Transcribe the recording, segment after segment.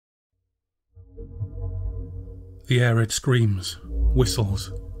The air raid screams,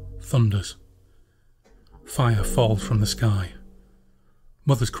 whistles, thunders. Fire falls from the sky.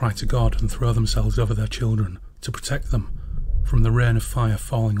 Mothers cry to God and throw themselves over their children to protect them from the rain of fire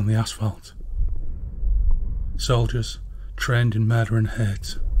falling on the asphalt. Soldiers, trained in murder and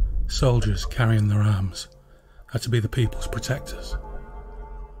hate, soldiers carrying their arms, are to be the people's protectors.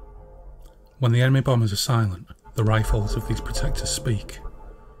 When the enemy bombers are silent, the rifles of these protectors speak.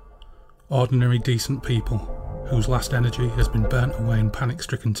 Ordinary, decent people, whose last energy has been burnt away in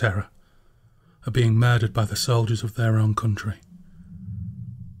panic-stricken terror, are being murdered by the soldiers of their own country.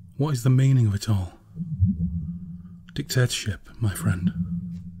 What is the meaning of it all? Dictatorship, my friend.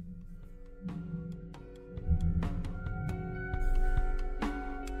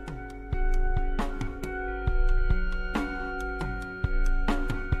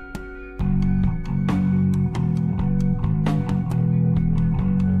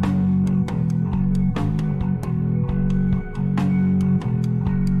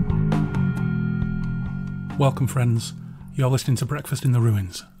 Welcome, friends. You're listening to Breakfast in the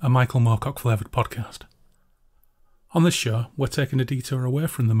Ruins, a Michael Moorcock flavoured podcast. On this show, we're taking a detour away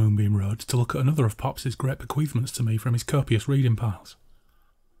from the Moonbeam Road to look at another of Pops's great bequeathments to me from his copious reading piles.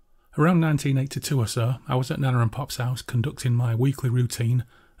 Around 1982 or so, I was at Nana and Pop's house conducting my weekly routine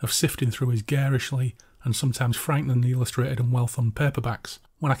of sifting through his garishly and sometimes frighteningly illustrated and well-thumbed paperbacks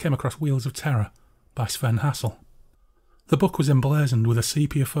when I came across Wheels of Terror by Sven Hassel. The book was emblazoned with a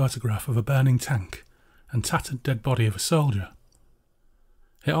sepia photograph of a burning tank and tattered dead body of a soldier.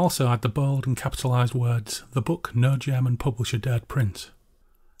 It also had the bold and capitalised words, "The book no German publisher dared print."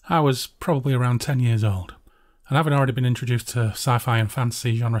 I was probably around 10 years old, and having already been introduced to sci-fi and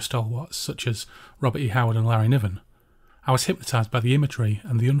fantasy genre stalwarts such as Robert E. Howard and Larry Niven, I was hypnotised by the imagery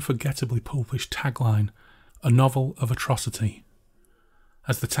and the unforgettably pulpish tagline, "A novel of atrocity,"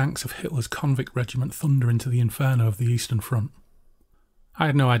 as the tanks of Hitler's convict regiment thunder into the inferno of the Eastern Front. I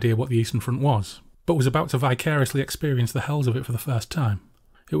had no idea what the Eastern Front was, but was about to vicariously experience the hells of it for the first time.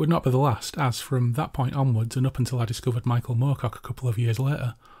 It would not be the last, as from that point onwards and up until I discovered Michael Moorcock a couple of years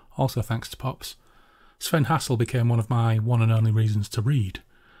later, also thanks to Pops, Sven Hassel became one of my one and only reasons to read,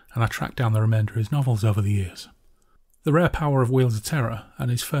 and I tracked down the remainder of his novels over the years. The rare power of Wheels of Terror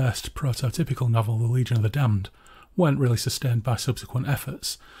and his first prototypical novel, The Legion of the Damned, weren't really sustained by subsequent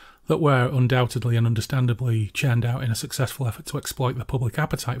efforts that were undoubtedly and understandably churned out in a successful effort to exploit the public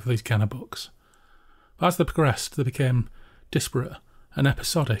appetite for these kind of books. But as they progressed, they became disparate and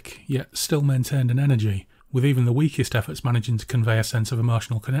episodic, yet still maintained an energy, with even the weakest efforts managing to convey a sense of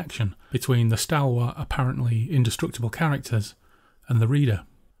emotional connection between the stalwart, apparently indestructible characters and the reader.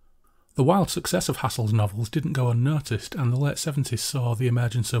 The wild success of Hassel's novels didn't go unnoticed, and the late 70s saw the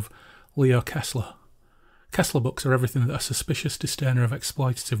emergence of Leo Kessler. Kessler books are everything that a suspicious disdainer of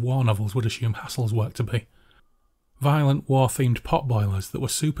exploitative war novels would assume Hassel's work to be. Violent, war-themed potboilers that were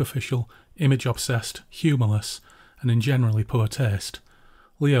superficial, image-obsessed, humourless, and in generally poor taste,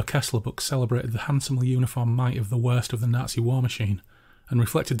 Leo Kessler books celebrated the handsomely uniform might of the worst of the Nazi war machine and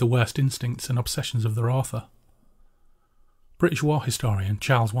reflected the worst instincts and obsessions of their author. British war historian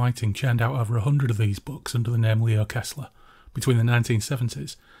Charles Whiting churned out over 100 of these books under the name Leo Kessler between the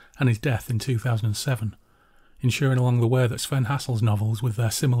 1970s and his death in 2007, ensuring along the way that Sven Hassel's novels, with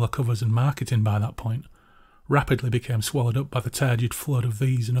their similar covers and marketing by that point, rapidly became swallowed up by the turgid flood of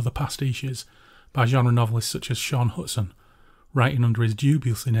these and other pastiches by genre novelists such as Sean Hudson, writing under his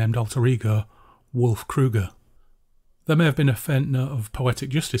dubiously named alter ego, Wolf Kruger. There may have been a faint note of poetic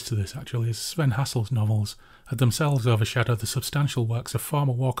justice to this, actually, as Sven Hassel's novels had themselves overshadowed the substantial works of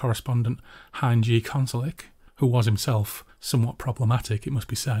former war correspondent Hein G. Konzelik, who was himself somewhat problematic, it must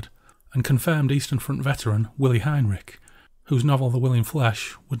be said, and confirmed Eastern Front veteran Willy Heinrich, whose novel The Willing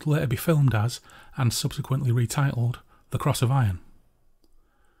Flesh would later be filmed as, and subsequently retitled, The Cross of Iron.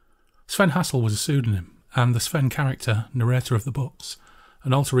 Sven Hassel was a pseudonym, and the Sven character, narrator of the books,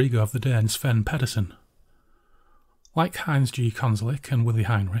 an alter ego of the Dane Sven Pedersen. Like Heinz G. Konzelik and Willy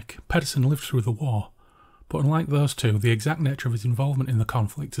Heinrich, Pedersen lived through the war, but unlike those two, the exact nature of his involvement in the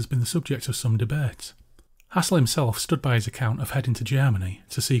conflict has been the subject of some debate. Hassel himself stood by his account of heading to Germany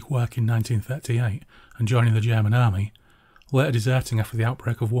to seek work in 1938 and joining the German army, later deserting after the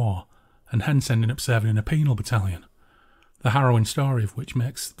outbreak of war, and hence ending up serving in a penal battalion, the harrowing story of which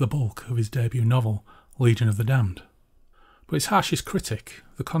makes the bulk of his debut novel, Legion of the Damned. But his harshest critic,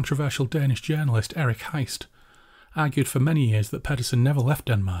 the controversial Danish journalist Erik Heist, argued for many years that Pedersen never left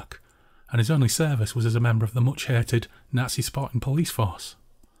Denmark, and his only service was as a member of the much-hated Nazi spotting police force.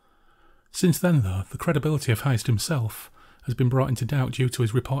 Since then, though, the credibility of Heist himself has been brought into doubt due to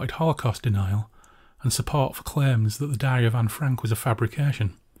his reported Holocaust denial and support for claims that the Diary of Anne Frank was a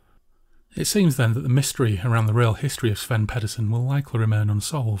fabrication. It seems then that the mystery around the real history of Sven Pedersen will likely remain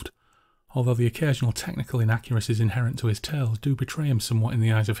unsolved, although the occasional technical inaccuracies inherent to his tales do betray him somewhat in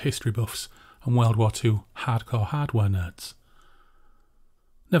the eyes of history buffs and World War II hardcore hardware nerds.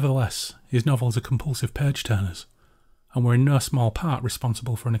 Nevertheless, his novels are compulsive page-turners, and were in no small part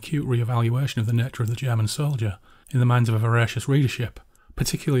responsible for an acute re-evaluation of the nature of the German soldier in the minds of a voracious readership,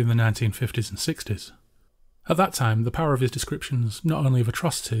 particularly in the 1950s and 60s. At that time, the power of his descriptions, not only of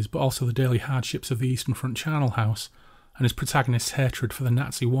atrocities, but also the daily hardships of the Eastern Front charnel house, and his protagonist's hatred for the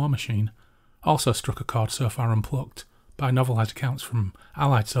Nazi war machine, also struck a chord so far unplucked by novelised accounts from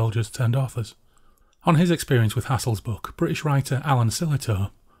Allied soldiers turned authors. On his experience with Hassel's book, British writer Alan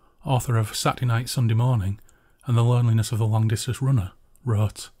Sillitoe, author of Saturday Night, Sunday Morning, and The Loneliness of the Long-Distance Runner,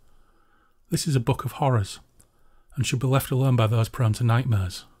 wrote, "This is a book of horrors, and should be left alone by those prone to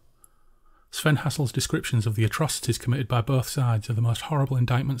nightmares. Sven Hassel's descriptions of the atrocities committed by both sides are the most horrible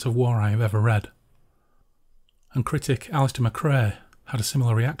indictments of war I have ever read." And critic Alistair McRae had a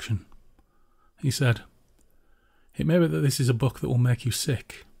similar reaction. He said, "It may be that this is a book that will make you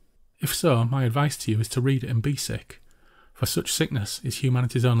sick. If so, my advice to you is to read it and be sick, for such sickness is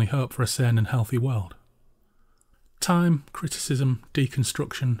humanity's only hope for a sane and healthy world." Time, criticism,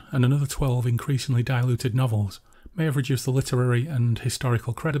 deconstruction, and another 12 increasingly diluted novels may have reduced the literary and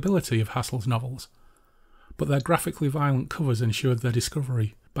historical credibility of Hassel's novels, but their graphically violent covers ensured their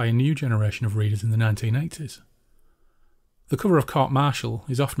discovery by a new generation of readers in the 1980s. The cover of Court Martial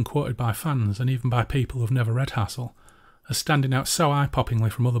is often quoted by fans and even by people who have never read Hassel as standing out so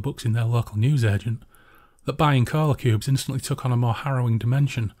eye-poppingly from other books in their local newsagent that buying cola cubes instantly took on a more harrowing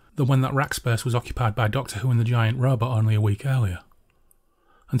dimension than when that rack space was occupied by Doctor Who and the Giant Robot only a week earlier.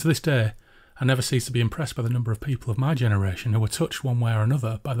 And to this day, I never cease to be impressed by the number of people of my generation who were touched one way or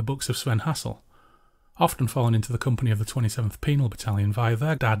another by the books of Sven Hassel, often falling into the company of the 27th Penal Battalion via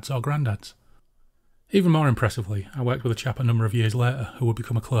their dads or granddads. Even more impressively, I worked with a chap a number of years later who would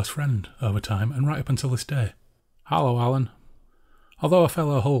become a close friend over time and right up until this day. Hello, Alan. Although a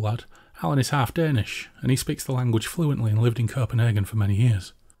fellow Hull lad, Alan is half Danish, and he speaks the language fluently and lived in Copenhagen for many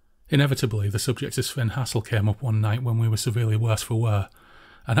years. Inevitably, the subject of Sven Hassel came up one night when we were severely worse for wear,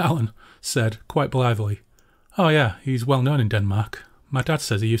 and Alan said, quite blithely, "Oh yeah, he's well known in Denmark. My dad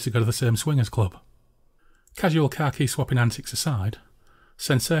says he used to go to the same swingers club." Casual car-key swapping antics aside,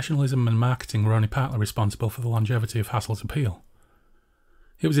 sensationalism and marketing were only partly responsible for the longevity of Hassel's appeal.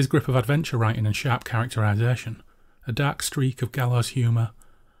 It was his grip of adventure writing and sharp characterisation, a dark streak of gallows humour,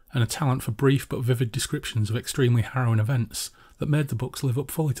 and a talent for brief but vivid descriptions of extremely harrowing events that made the books live up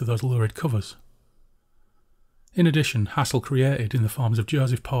fully to those lurid covers. In addition, Hassel created, in the forms of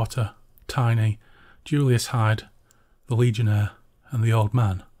Joseph Porter, Tiny, Julius Hyde, the Legionnaire, and the Old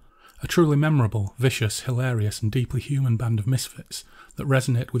Man, a truly memorable, vicious, hilarious and deeply human band of misfits that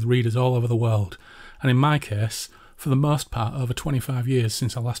resonate with readers all over the world, and in my case, for the most part over 25 years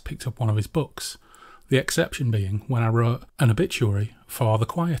since I last picked up one of his books, the exception being when I wrote an obituary for The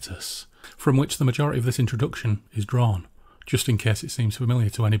Quietus, from which the majority of this introduction is drawn, just in case it seems familiar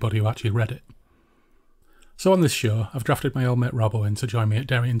to anybody who actually read it. So on this show, I've drafted my old mate Robbo in to join me at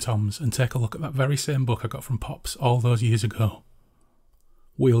Derry Toms and take a look at that very same book I got from Pops all those years ago.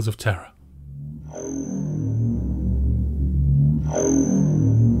 Wheels of Terror.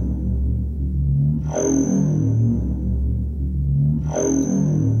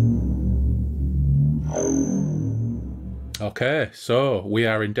 Okay, so we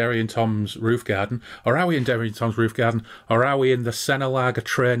are in Derry Toms' roof garden. Or are we in Derry Toms' roof garden? Or are we in the Senalaga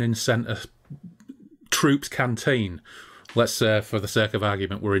Training Centre Troops Canteen? Let's say, for the sake of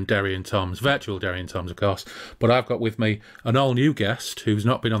argument, we're in Derry Toms, virtual Derry Toms, of course. But I've got with me an all-new guest who's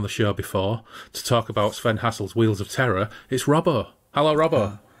not been on the show before to talk about Sven Hassel's Wheels of Terror. It's Robbo. Hello,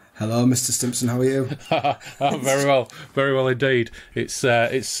 Robbo. Hello, Mr. Stimpson. How are you? Very well indeed. It's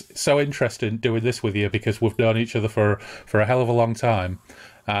so interesting doing this with you because we've known each other for a hell of a long time,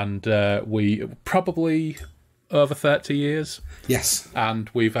 and we probably over 30 years. Yes. And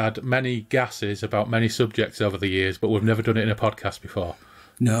we've had many gasses about many subjects over the years, but we've never done it in a podcast before.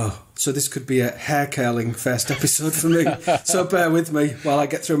 No. So this could be a hair curling first episode for me. So bear with me while I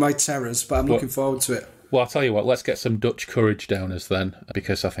get through my terrors, but I'm looking forward to it. Well, I'll tell you what, let's get some Dutch courage down us then,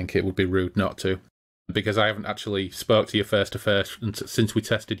 because I think it would be rude not to. Because I haven't actually spoke to you face-to-face since we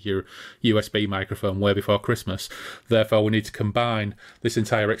tested your USB microphone way before Christmas. Therefore, we need to combine this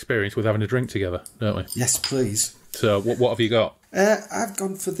entire experience with having a drink together, don't we? Yes, please. So, what have you got? I've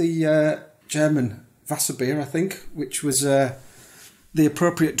gone for the German Wasser beer, I think, which was the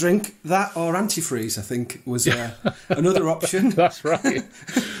appropriate drink. That or antifreeze, I think, was another option. That's right.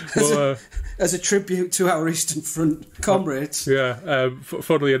 Well, as a tribute to our Eastern Front comrades. Yeah,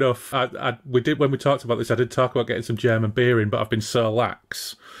 funnily enough, we did when we talked about this. I did talk about getting some German beer in, but I've been so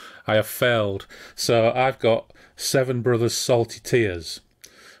lax, I have failed. So I've got Seven Brothers Salty Tears,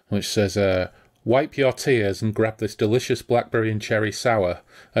 which says, wipe your tears and grab this delicious blackberry and cherry sour.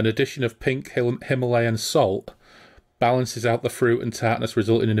 An addition of pink Himalayan salt balances out the fruit and tartness,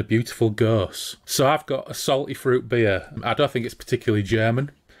 resulting in a beautiful goss. So I've got a salty fruit beer. I don't think it's particularly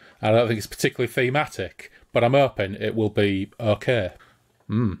German. I don't think it's particularly thematic, but I'm hoping it will be okay.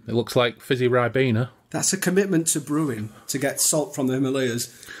 It looks like fizzy Ribena. That's a commitment to brewing, to get salt from the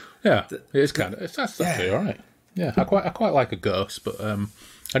Himalayas. Yeah, it is kind of. That's actually all right. Yeah, I quite like a goss, but and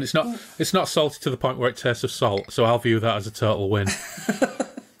it's not salty to the point where it tastes of salt. So I'll view that as a total win.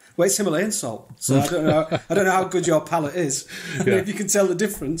 Well, it's Himalayan salt, so I don't know how good your palate is. Yeah. If you can tell the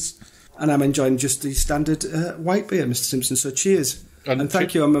difference. And I'm enjoying just the standard white beer, Mr. Simpson. So cheers, and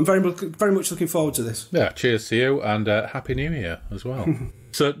thank you. I'm very much looking forward to this. Yeah, cheers to you, and Happy New Year as well.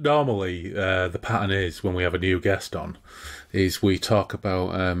 So normally the pattern is when we have a new guest on, is we talk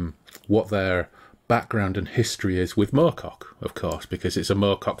about what their background and history is with Moorcock, of course, because it's a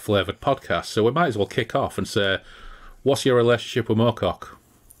Moorcock flavoured podcast. So we might as well kick off and say, what's your relationship with Moorcock?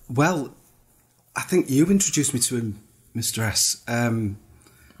 Well, I think you introduced me to him, Mr. S.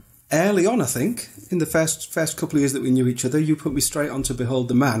 Early on, I think, in the first couple of years that we knew each other, you put me straight on to Behold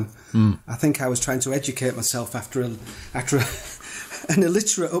the Man. I think I was trying to educate myself after an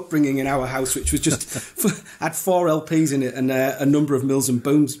illiterate upbringing in our house, which was just had 4 LPs in it and a number of Mills and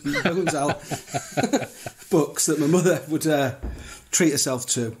Bones out books that my mother would treat herself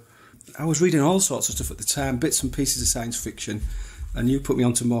to. I was reading all sorts of stuff at the time, bits and pieces of science fiction. And you put me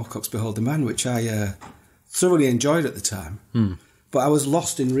onto Moorcock's Behold the Man, which I thoroughly enjoyed at the time. But I was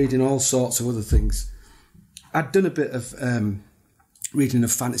lost in reading all sorts of other things. I'd done a bit of reading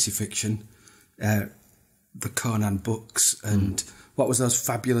of fantasy fiction, the Conan books, and what was those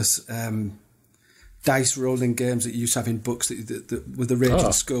fabulous dice rolling games that you used to have in books that were the rage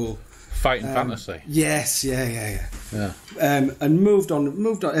at school. Fighting fantasy. Yes, yeah. And moved on.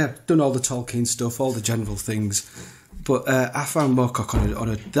 Done all the Tolkien stuff, all the general things. But I found Moorcock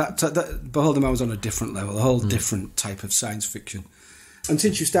that Behold the Man was on a different level, a whole different type of science fiction. And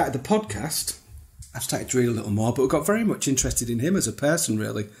since you started the podcast, I've started to read a little more, but got very much interested in him as a person,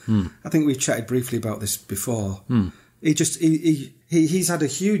 really. I think we've chatted briefly about this before. He's had a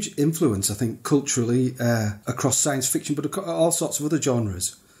huge influence, I think, culturally across science fiction, but all sorts of other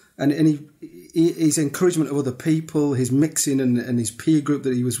genres. And his encouragement of other people, his mixing and his peer group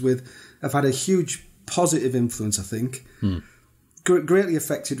that he was with have had a huge positive influence, I think. Greatly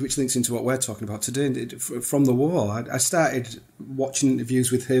affected, which links into what we're talking about today, from the war. I started watching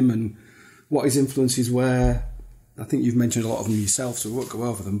interviews with him and what his influences were. I think you've mentioned a lot of them yourself, so we won't go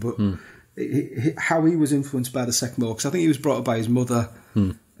over them, but how he was influenced by the Second World War, because I think he was brought up by his mother,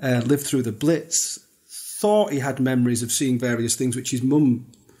 lived through the Blitz, thought he had memories of seeing various things, which his mum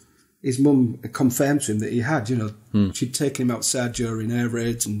confirmed to him that he had. She'd taken him outside during air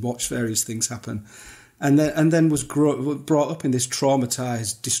raids and watched various things happen. And then was brought up in this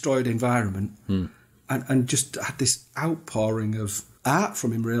traumatised, destroyed environment, and just had this outpouring of art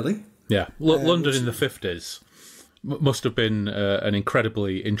from him, really. Yeah, London in the 50s must have been an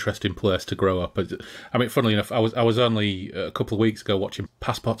incredibly interesting place to grow up. I mean, funnily enough, I was only a couple of weeks ago watching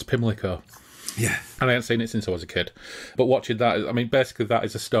Passport to Pimlico. Yeah. And I hadn't seen it since I was a kid. But watching that, I mean, basically that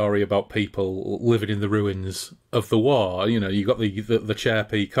is a story about people living in the ruins of the war. You got the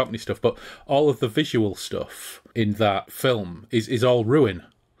Chirpy company stuff, but all of the visual stuff in that film is all ruin.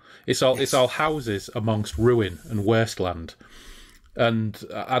 It's all houses amongst ruin and wasteland. And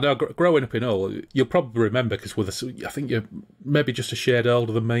I know, growing up in Hull, you'll probably remember, because I think you're maybe just a shade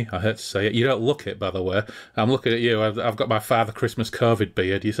older than me. I hate to say it. You don't look it, by the way. I'm looking at you. I've got my Father Christmas COVID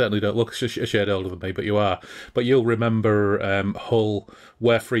beard. You certainly don't look a shade older than me, but you are. But you'll remember Hull,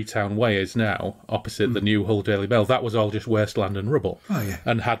 where Freetown Way is now, opposite the new Hull Daily Mail. That was all just wasteland and rubble. Oh, yeah.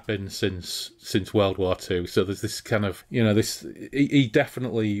 And had been since World War II. So there's this kind of, this. He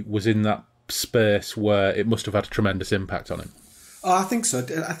definitely was in that space where it must have had a tremendous impact on him. Oh, I think so.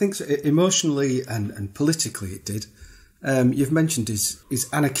 Emotionally and politically it did. You've mentioned his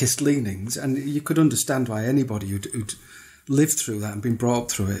anarchist leanings, and you could understand why anybody who'd lived through that and been brought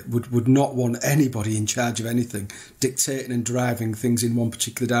up through it would not want anybody in charge of anything, dictating and driving things in one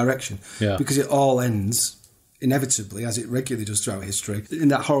particular direction. Yeah. Because it all ends inevitably, as it regularly does throughout history, in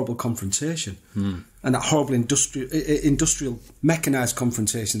that horrible confrontation and that horrible industrial mechanised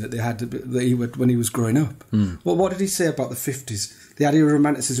confrontation that they had when he was growing up. Well, what did he say about the 50s? The idea of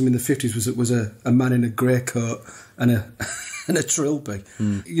romanticism in the 50s was a man in a grey coat and a and a trilby.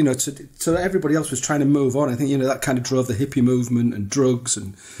 You know, so everybody else was trying to move on. I think, you know, that kind of drove the hippie movement and drugs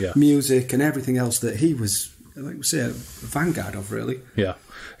and music and everything else that he was, like we say, a vanguard of, really. Yeah.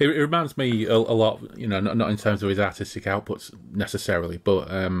 It reminds me a lot, you know, not in terms of his artistic outputs necessarily, but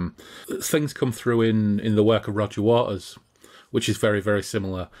things come through in the work of Roger Waters, which is very, very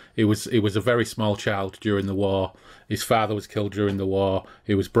similar. He was a very small child during the war. His father was killed during the war.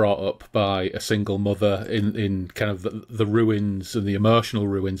 He was brought up by a single mother in kind of the ruins and the emotional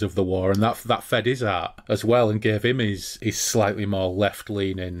ruins of the war, and that fed his art as well and gave him his slightly more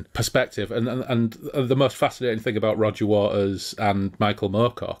left-leaning perspective. And the most fascinating thing about Roger Waters and Michael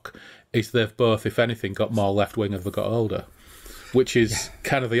Moorcock is they've both, if anything, got more left-wing as they got older, which is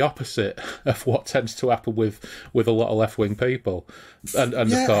kind of the opposite of what tends to happen with a lot of left-wing people. And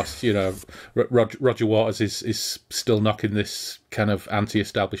of course, you know, Roger Waters is still knocking this kind of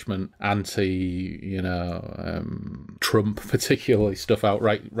anti-establishment, you know, Trump particularly stuff out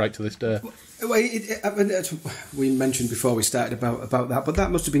right to this day. We mentioned before we started about that, but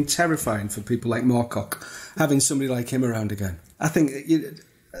that must have been terrifying for people like Moorcock, having somebody like him around again. I think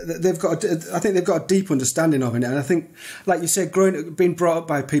they've got a deep understanding of it, and I think, like you said, being brought up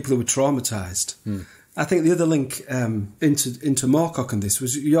by people who were traumatised. I think the other link into Moorcock and this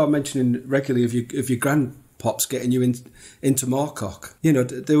was you're mentioning regularly of your grandpops getting you into Moorcock. You know,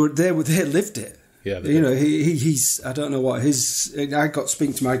 they lived it. Yeah, you know, he's I don't know what his. I got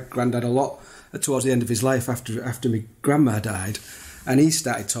speaking to my granddad a lot towards the end of his life after my grandma died, and he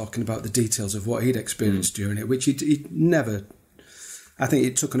started talking about the details of what he'd experienced during it, which he never. I think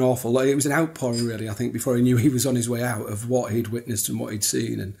it took an awful lot. It was an outpouring, really, I think, before he knew he was on his way out, of what he'd witnessed and what he'd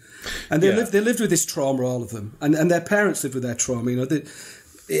seen. And they lived with this trauma, all of them. And their parents lived with their trauma. You know, it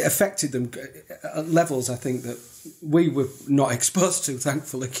affected them at levels, I think, that we were not exposed to,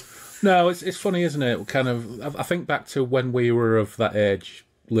 thankfully. No, it's funny, isn't it? Kind of, I think back to when we were of that age,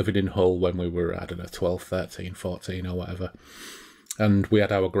 living in Hull, when we were, I don't know, 12, 13, 14 or whatever. And we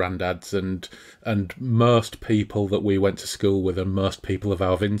had our granddads, and most people that we went to school with, and most people of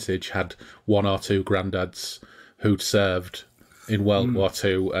our vintage, had one or two granddads who'd served in World War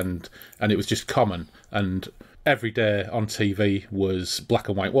II, and it was just common. And every day on TV was black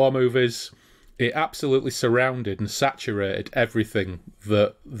and white war movies. It absolutely surrounded and saturated everything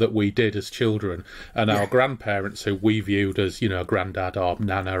that we did as children. And our grandparents, who we viewed as, you know, granddad or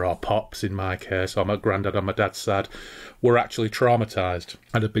nana or pops in my case, or my granddad on my dad's side, were actually traumatised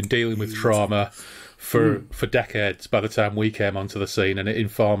and had been dealing with trauma for decades by the time we came onto the scene, and it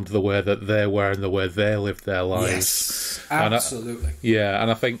informed the way that they were and the way they lived their lives. Yes, absolutely.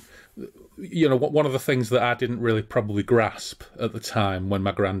 And I think, you know, one of the things that I didn't really probably grasp at the time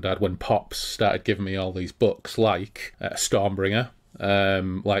when Pops started giving me all these books, like Stormbringer,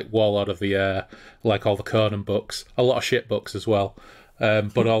 like Warlord of the Air, like all the Conan books, a lot of shit books as well,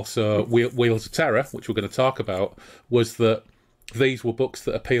 but also Wheels of Terror, which we're going to talk about, was that these were books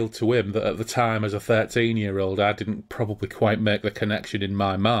that appealed to him that at the time, as a 13-year-old, I didn't probably quite make the connection in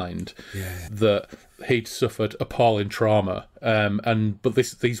my mind that he'd suffered appalling trauma. But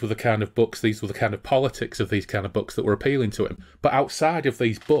these were the kind of books, these were the kind of politics of these kind of books that were appealing to him. But outside of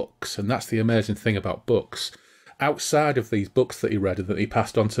these books, and that's the amazing thing about books, outside of these books that he read and that he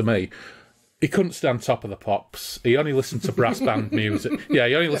passed on to me, he couldn't stand Top of the Pops. He only listened to brass band music. Yeah,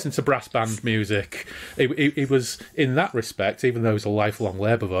 he only listened to brass band music. He was, in that respect, even though he was a lifelong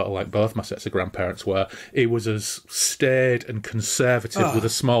Labour voter, like both my sets of grandparents were, he was as staid and conservative with a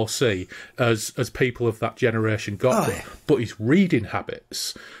small c as people of that generation got. But his reading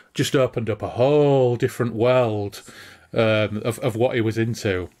habits just opened up a whole different world of what he was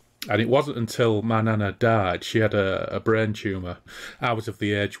into. And it wasn't until my nana died, she had a brain tumour. I was of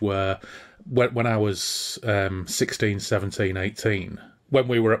the age where, when I was 16, 17, 18,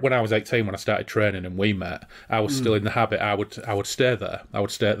 when I was 18, when I started training and we met, I was still in the habit, I would stay there. I would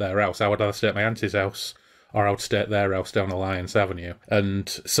stay at their house. I would either stay at my auntie's house, or I would stay at their house down Alliance Avenue. And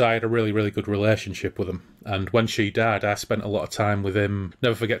so I had a really, really good relationship with him. And when she died, I spent a lot of time with him.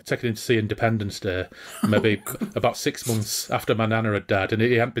 Never forget taking him to see Independence Day, maybe about 6 months after my nana had died, and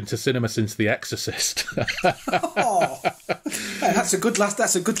he hadn't been to cinema since The Exorcist. That That's a good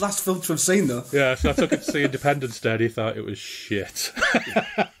last film to have seen, though. Yeah, so I took it to see Independence Day, and he thought it was shit.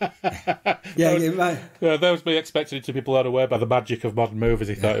 That was me expecting it to be blown away by the magic of modern movies.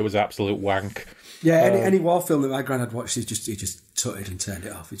 He thought it was absolute wank. Yeah, any war film that my granddad watched, he just tutted and turned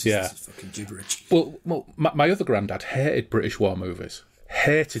it off. It's just fucking gibberish. Well, my other granddad hated British war movies.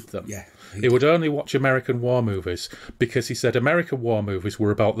 Hated them. Yeah. He would only watch American war movies because he said American war movies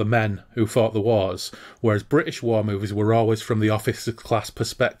were about the men who fought the wars, whereas British war movies were always from the officer class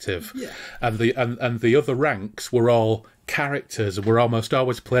perspective. Yeah. And the other ranks were all characters and were almost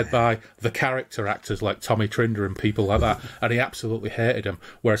always played by the character actors like Tommy Trinder and people like that. And he absolutely hated them.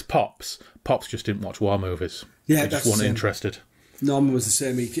 Whereas Pops just didn't watch war movies. Yeah, he just wasn't interested. Norman was the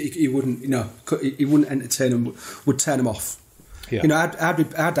same. He wouldn't, he wouldn't entertain them. Would turn them off. Yeah.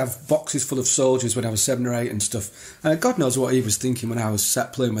 I'd have boxes full of soldiers when I was 7 or 8 and stuff. God knows what he was thinking when I was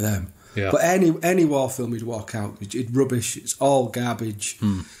sat playing with them. Yeah. But any war film he'd walk out, it'd rubbish. It's all garbage.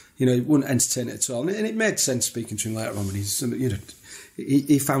 He wouldn't entertain it at all. And it made sense speaking to him later on when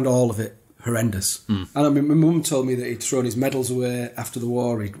he found all of it horrendous. And I mean, my mum told me that he'd thrown his medals away after the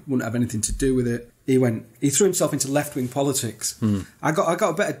war. He wouldn't have anything to do with it. He threw himself into left-wing politics. I got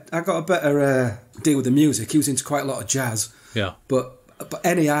a better deal with the music. He was into quite a lot of jazz. Yeah. But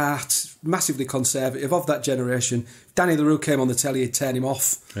any art, massively conservative of that generation. Danny LaRue came on the telly, he'd turn him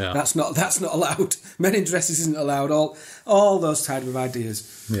off. Yeah. That's not allowed. Men in dresses isn't allowed. All those type of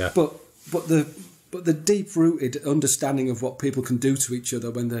ideas. Yeah. But the deep-rooted understanding of what people can do to each other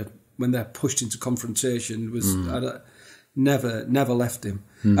when they're pushed into confrontation was never left him.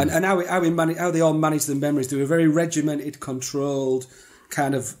 And how they all managed their memories. They were very regimented, controlled,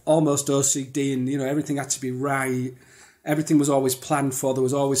 kind of almost OCD, and everything had to be right. Everything was always planned for. There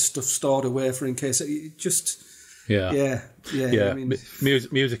was always stuff stored away for in case. It just yeah. I mean,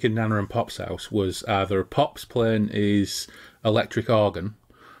 music in Nana and Pop's house was either Pop's playing his electric organ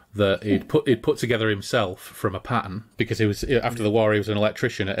that he'd put together himself from a pattern, because he was, after the war, he was an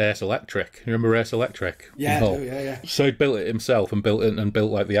electrician at Ace Electric. You remember Ace Electric? Yeah, I do, yeah. So he'd built it himself and built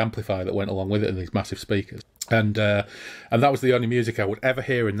like the amplifier that went along with it and these massive speakers. And that was the only music I would ever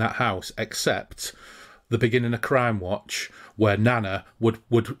hear in that house, except the beginning of Crime Watch, where Nana would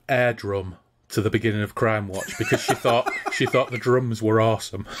air drum to the beginning of Crime Watch because she thought the drums were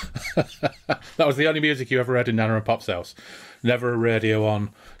awesome. That was the only music you ever heard in Nana and Pop's house. Never a radio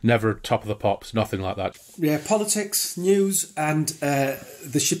on, never Top of the Pops, nothing like that. Yeah, politics, news, and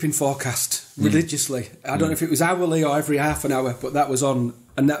the shipping forecast religiously. I don't know if it was hourly or every half an hour, but that was on,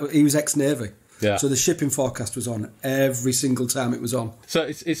 and he was ex-Navy. Yeah. So the shipping forecast was on every single time it was on. So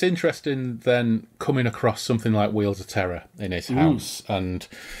it's interesting then coming across something like Wheels of Terror in his house, and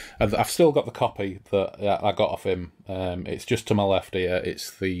I've still got the copy that I got off him. It's just to my left here. It's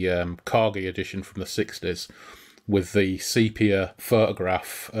the Corgi edition from the 60s with the sepia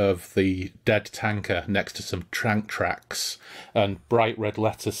photograph of the dead tanker next to some tank tracks and bright red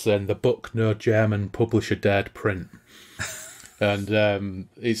letters saying "The book no German publisher dared print." And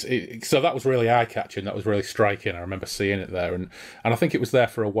so that was really eye-catching. That was really striking. I remember seeing it there, and I think it was there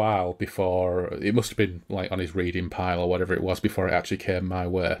for a while before. It must have been like on his reading pile or whatever it was before it actually came my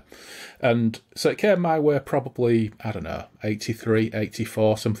way. And so it came my way probably, I don't know, 83,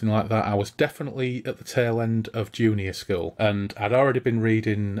 84, something like that. I was definitely at the tail end of junior school, and I'd already been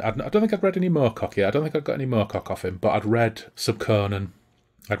reading. I don't think I'd read any Moorcock yet. I don't think I'd got any Moorcock off him, but I'd read some Conan.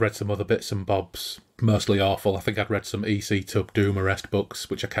 I'd read some other bits and bobs, mostly awful. I think I'd read some E.C. Tubb Doomer-esque books,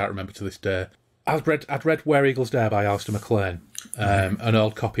 which I can't remember to this day. I'd read Where Eagles Dare by Alistair MacLean, an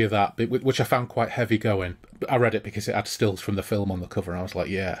old copy of that, which I found quite heavy going. I read it because it had stills from the film on the cover, and I was like,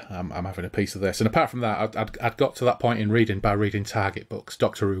 yeah, I'm having a piece of this. And apart from that, I'd got to that point in reading by reading Target books,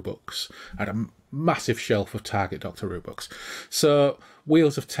 Doctor Who books. I had a massive shelf of Target Doctor Who books. So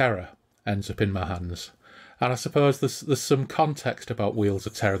Wheels of Terror ends up in my hands. And I suppose there's some context about Wheels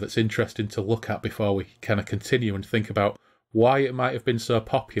of Terror that's interesting to look at before we kind of continue and think about why it might have been so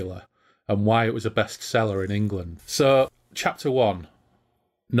popular and why it was a bestseller in England. So, Chapter 1,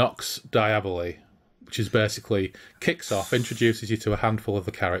 Nox Diaboli, which is basically kicks off, introduces you to a handful of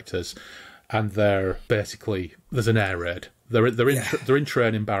the characters, and there's an air raid. They're in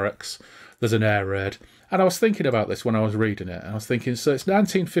training barracks. There's an air raid. And I was thinking about this when I was reading it, and I was thinking, so it's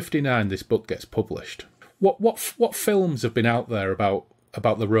 1959 this book gets published. What films have been out there about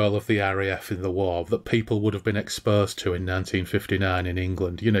the role of the RAF in the war that people would have been exposed to in 1959 in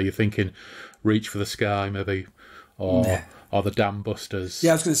England? You know, you're thinking Reach for the Sky, maybe, or the Dam Busters.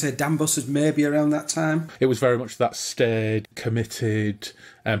 Yeah, I was going to say Dam Busters maybe around that time. It was very much that staid, committed,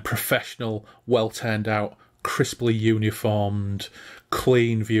 professional, well-turned out crisply uniformed,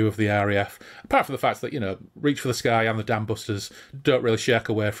 clean view of the RAF. Apart from the fact that, Reach for the Sky and the Dam Busters don't really shirk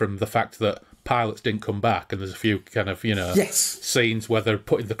away from the fact that pilots didn't come back, and there's a few kind of, yes, scenes where they're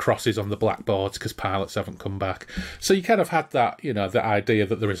putting the crosses on the blackboards because pilots haven't come back. So you kind of had that, the idea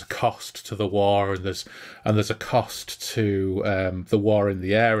that there is a cost to the war, and there's a cost to the war in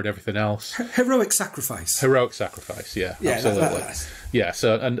the air and everything else. Heroic sacrifice. Yeah, absolutely. Yeah,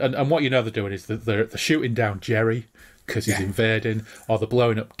 so and what they're doing is that they're shooting down Jerry because he's invading, or they're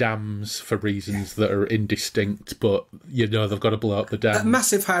blowing up dams for reasons that are indistinct, but they've got to blow up the dam. At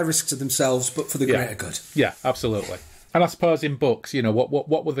massive high risk to themselves, but for the greater good. Yeah, absolutely. And I suppose in books,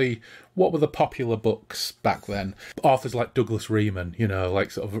 what were the popular books back then? Authors like Douglas Reeman,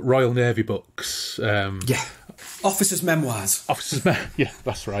 like sort of Royal Navy books. Officers' memoirs. Yeah,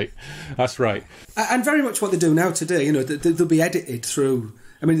 that's right. That's right. And very much what they do now today. They'll be edited through.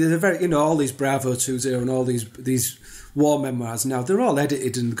 I mean, they're very. All these Bravo 20 and all these war memoirs now, they're all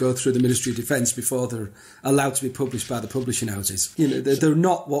edited and go through the Ministry of Defence before they're allowed to be published by the publishing houses. They're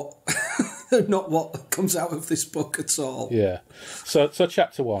not what. Not what comes out of this book at all. Yeah. So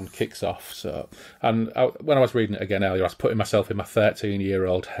chapter 1 kicks off. When I was reading it again earlier, I was putting myself in my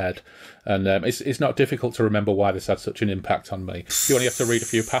 13-year-old head, and it's not difficult to remember why this had such an impact on me. You only have to read a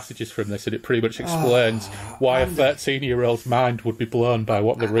few passages from this, and it pretty much explains why a 13-year-old's mind would be blown by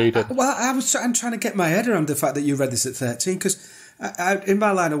what they're reading. I'm trying to get my head around the fact that you read this at 13, because in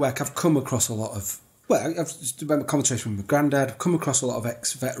my line of work, I've come across a lot of. Well, I've had a conversation with my granddad. I've come across a lot of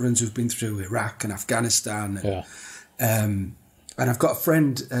ex-veterans who've been through Iraq and Afghanistan. And I've got a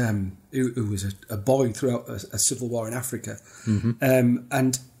friend who was a boy throughout a civil war in Africa. Mm-hmm.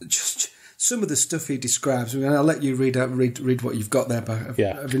 And just some of the stuff he describes, I'll let you read what you've got there. But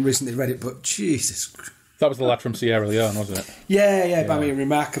I've been recently read it, but Jesus. That was the lad from Sierra Leone, wasn't it? Yeah. But I mean,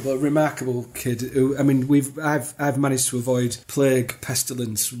 remarkable kid. Who, I mean, I've managed to avoid plague,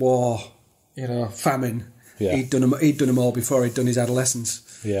 pestilence, war. Famine. Yeah. He'd done them all before he'd done his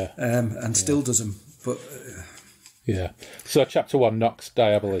adolescence. Yeah. And still does them. But yeah. So chapter 1, Nox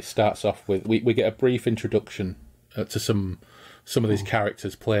Diaboli, starts off with we get a brief introduction to some of these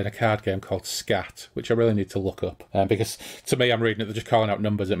characters playing a card game called Scat, which I really need to look up because to me, I'm reading it, they're just calling out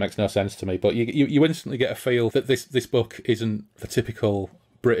numbers. It makes no sense to me. But you instantly get a feel that this book isn't the typical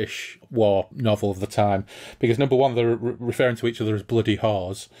British war novel of the time, because number one, they're referring to each other as bloody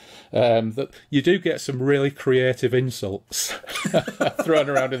whores. That you do get some really creative insults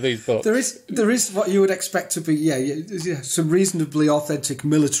thrown around in these books. There is what you would expect to be some reasonably authentic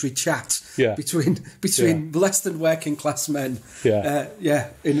military chat between less than working class men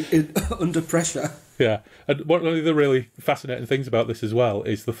in under pressure. Yeah, and one of the really fascinating things about this as well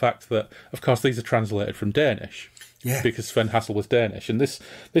is the fact that, of course, these are translated from Danish. Yeah. Because Sven Hassel was Danish. And this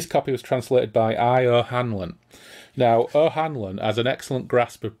copy was translated by I. O'Hanlon. Now, O'Hanlon has an excellent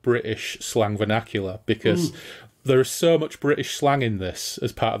grasp of British slang vernacular because there is so much British slang in this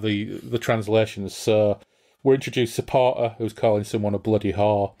as part of the translations. So we're introduced to Porter, who's calling someone a bloody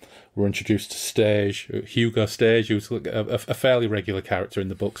whore. We're introduced to Stage, Hugo Stage, who's a fairly regular character in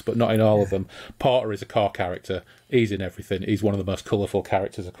the books, but not in all of them. Porter is a core character. He's in everything. He's one of the most colourful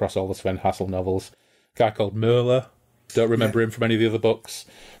characters across all the Sven Hassel novels. Guy called Merle, don't remember him from any of the other books.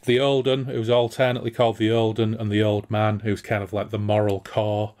 The Old Un, who's alternately called the Old Un and the Old Man, who's kind of like the moral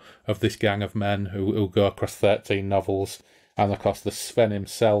core of this gang of men who go across 13 novels. And of course the Sven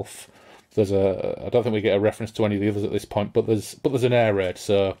himself. I don't think we get a reference to any of the others at this point, but there's an air raid,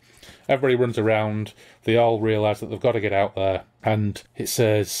 so everybody runs around. They all realise that they've got to get out there, and it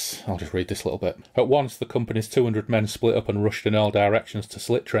says, I'll just read this a little bit. At once the company's 200 men split up and rushed in all directions to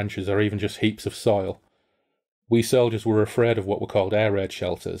slit trenches or even just heaps of soil. We soldiers were afraid of what were called air raid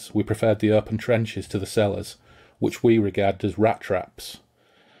shelters. We preferred the open trenches to the cellars, which we regarded as rat traps.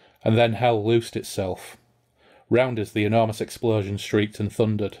 And then hell loosed itself. Round us the enormous explosion shrieked and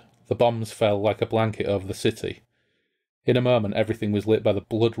thundered. The bombs fell like a blanket over the city. In a moment everything was lit by the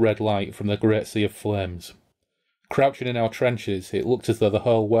blood-red light from the great sea of flames. Crouching in our trenches, it looked as though the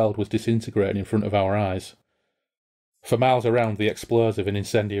whole world was disintegrating in front of our eyes. For miles around, the explosive and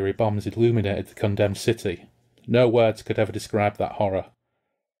incendiary bombs illuminated the condemned city. No words could ever describe that horror.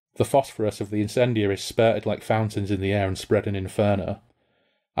 The phosphorus of the incendiaries spurted like fountains in the air and spread an inferno.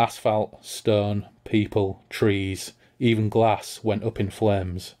 Asphalt, stone, people, trees, even glass went up in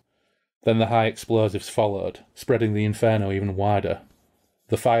flames. Then the high explosives followed, spreading the inferno even wider.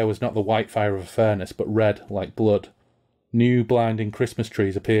 The fire was not the white fire of a furnace, but red like blood. New blinding Christmas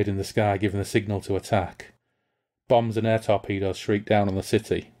trees appeared in the sky, giving the signal to attack. Bombs and air torpedoes shrieked down on the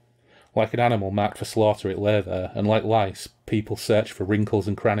city. Like an animal marked for slaughter it lay there, and like lice, people searched for wrinkles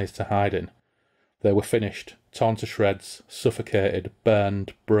and crannies to hide in. They were finished, torn to shreds, suffocated,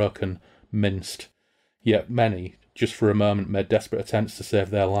 burned, broken, minced. Yet many, just for a moment, made desperate attempts to save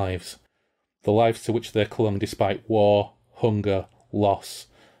their lives. The lives to which they clung despite war, hunger, loss,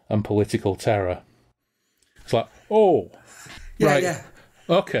 and political terror. It's like, oh, yeah, right, yeah.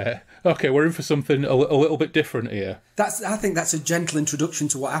 Okay, we're in for something a little bit different here. I think that's a gentle introduction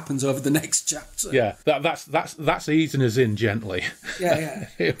to what happens over the next chapter. Yeah, that's easing us in gently. Yeah.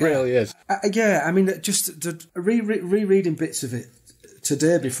 It really is. Yeah, I mean, just rereading bits of it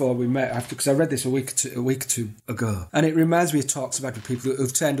today before we met, because I read this a week or two ago, and it reminds me of talks about the people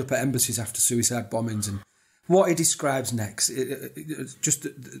who've turned up at embassies after suicide bombings and what he describes next. Just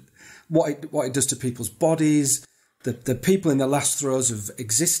what it does to people's bodies. The people in the last throes of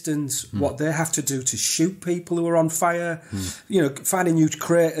existence, what they have to do to shoot people who are on fire, finding huge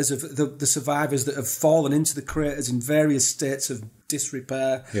craters of the survivors that have fallen into the craters in various states of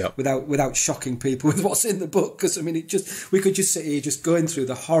disrepair without shocking people with what's in the book. Because, I mean, we could just sit here just going through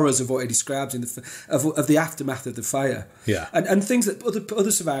the horrors of what he describes of the aftermath of the fire. Yeah. And things that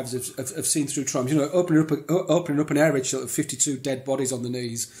other survivors have seen through traumas. Opening up an air raid shot of 52 dead bodies on the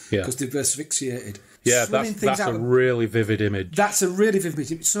knees because they've asphyxiated. Yeah, that's a really vivid image. That's a really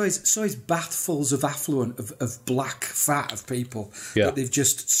vivid image. So is bathfuls of affluent, of black fat of people that they've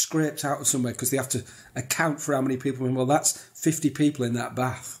just scraped out of somewhere because they have to account for how many people. Well, that's 50 people in that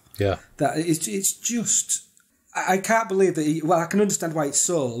bath. Yeah. It's just... I can't believe that I can understand why it's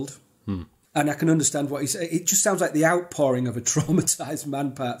sold. And I can understand what he's... It just sounds like the outpouring of a traumatised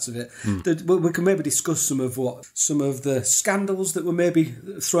man, parts of it. We can maybe discuss some of the scandals that were maybe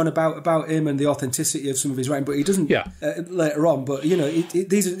thrown about him and the authenticity of some of his writing, but he doesn't later on. But,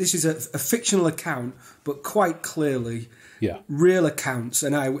 this is a fictional account, but quite clearly real accounts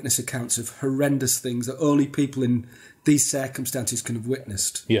and eyewitness accounts of horrendous things that only people in these circumstances can have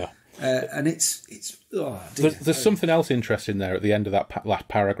witnessed. Yeah. And it's there's something else interesting there at the end of that last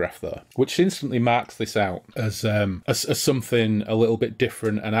paragraph, though, which instantly marks this out as something a little bit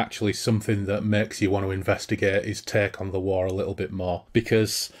different and actually something that makes you want to investigate his take on the war a little bit more.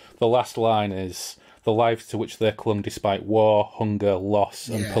 Because the last line is, the lives to which they clung despite war, hunger, loss,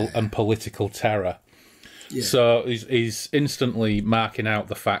 and political terror. Yeah. So he's instantly marking out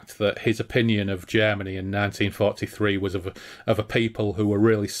the fact that his opinion of Germany in 1943 was of a people who were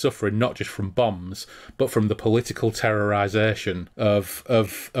really suffering not just from bombs, but from the political terrorisation of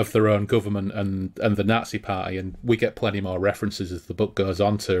their own government and the Nazi Party. And we get plenty more references as the book goes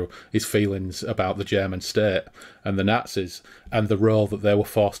on to his feelings about the German state and the Nazis and the role that they were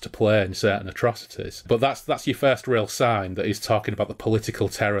forced to play in certain atrocities. But that's your first real sign that he's talking about the political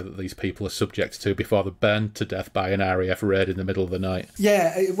terror that these people are subject to before they're burned to death by an RAF raid in the middle of the night.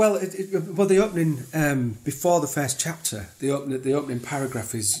 Yeah, the opening before the first chapter, the opening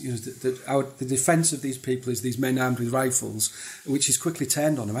paragraph is the defence of these people is these men armed with rifles, which is quickly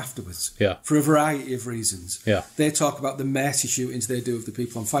turned on them afterwards. Yeah, for a variety of reasons. Yeah, they talk about the mercy shootings they do of the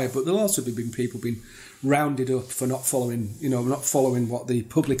people on fire, but there'll also be people being rounded up for not following what the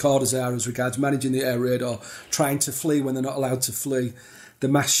public orders are as regards managing the air raid or trying to flee when they're not allowed to flee. The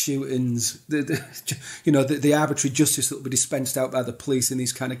mass shootings, the arbitrary justice that will be dispensed out by the police in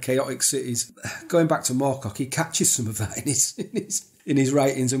these kind of chaotic cities. Going back to Moorcock, he catches some of that in his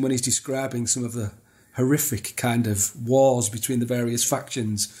writings and when he's describing some of the horrific kind of wars between the various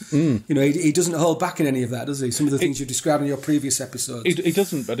factions. He doesn't hold back in any of that, does he? Some of the things you've described in your previous episodes. He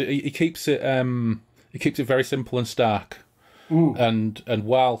doesn't, but he keeps it. He keeps it very simple and stark. And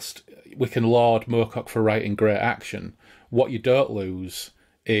whilst we can laud Moorcock for writing great action, what you don't lose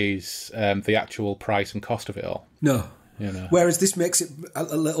is the actual price and cost of it all. No. Whereas this makes it a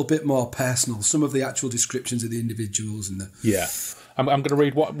little bit more personal. Some of the actual descriptions of the individuals and the... Yeah. I'm going to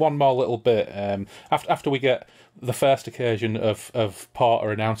read one more little bit. After we get the first occasion of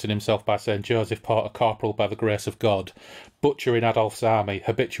Porter announcing himself by saying, Joseph Porter, corporal by the grace of God, butcher in Adolph's army,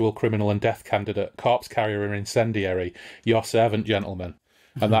 habitual criminal and death candidate, corpse carrier and incendiary, your servant, gentlemen.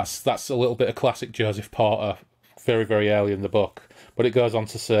 And that's a little bit of classic Joseph Porter, very, very early in the book. But it goes on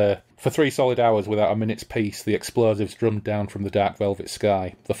to say, for 3 solid hours without a minute's peace, the explosives drummed down from the dark velvet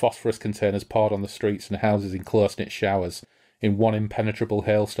sky, the phosphorus containers poured on the streets and houses in close-knit showers, in one impenetrable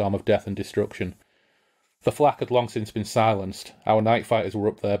hailstorm of death and destruction. The flak had long since been silenced. Our night fighters were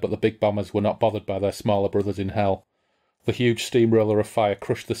up there, but the big bombers were not bothered by their smaller brothers in hell. The huge steamroller of fire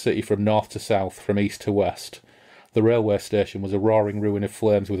crushed the city from north to south, from east to west. The railway station was a roaring ruin of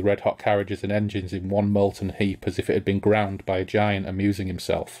flames with red-hot carriages and engines in one molten heap, as if it had been ground by a giant amusing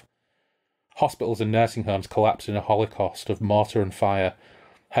himself. Hospitals and nursing homes collapsed in a holocaust of mortar and fire.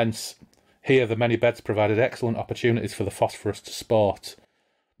 Hence, here the many beds provided excellent opportunities for the phosphorus to sport.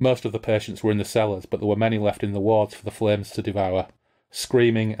 Most of the patients were in the cellars, but there were many left in the wards for the flames to devour.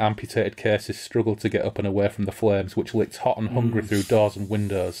 Screaming, amputated cases struggled to get up and away from the flames, which licked hot and hungry through doors and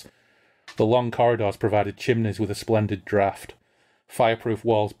windows. The long corridors provided chimneys with a splendid draught. Fireproof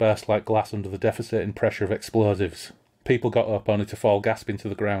walls burst like glass under the devastating pressure of explosives. People got up only to fall gasping to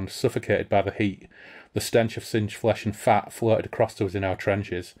the ground, suffocated by the heat. The stench of singed flesh and fat floated across to us in our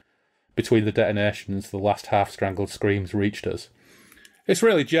trenches. Between the detonations, the last half-strangled screams reached us. It's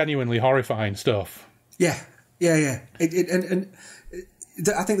really genuinely horrifying stuff. Yeah. I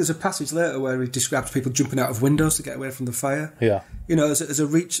think there's a passage later where he describes people jumping out of windows to get away from the fire. Yeah. You know, as a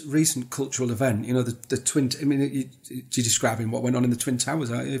recent cultural event, you know, the Twin... I mean, you're describing what went on in the Twin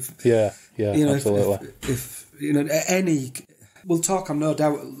Towers, aren't you? Yeah, you know, absolutely. If you know, any... We'll talk, I'm no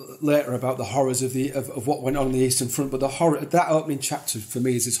doubt, later about the horrors of what went on in the Eastern Front, but that opening chapter, for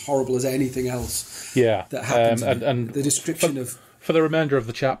me, is as horrible as anything else that happened. And the description of... For the remainder of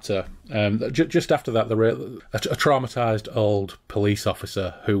the chapter, just after that, a traumatised old police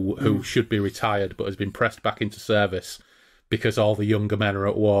officer who should be retired but has been pressed back into service because all the younger men are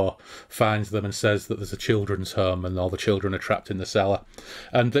at war, finds them and says that there's a children's home and all the children are trapped in the cellar.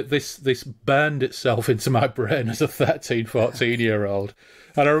 And that this burned itself into my brain as a 13, 14-year-old.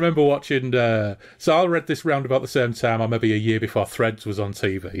 And I remember watching... so I read this round about the same time, or maybe a year before Threads was on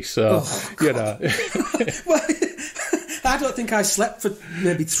TV. So, you know... I don't think I slept for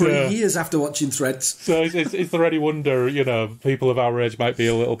maybe 3 years after watching Threads. So is there any wonder, you know, people of our age might be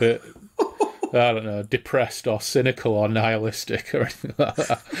a little bit, I don't know, depressed or cynical or nihilistic or anything like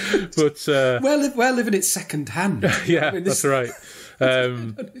that. But we're living it second hand. Yeah, I mean, that's right.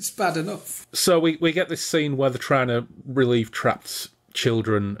 It's bad enough. So we get this scene where they're trying to relieve trapped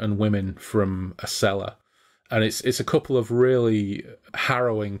children and women from a cellar. And it's a couple of really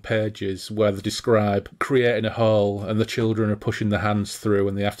harrowing pages where they describe creating a hole and the children are pushing the hands through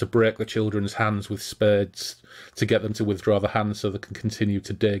and they have to break the children's hands with spades to get them to withdraw the hands so they can continue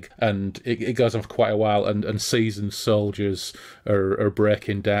to dig. And it goes on for quite a while, and seasoned soldiers are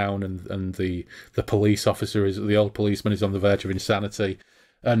breaking down, and the police officer, the old policeman, is on the verge of insanity.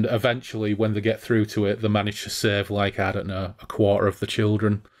 And eventually, when they get through to it, they manage to save, like, I don't know, a quarter of the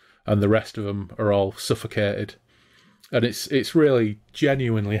children. And the rest of them are all suffocated. And it's really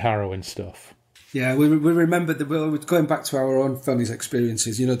genuinely harrowing stuff. Yeah, we remember going back to our own family's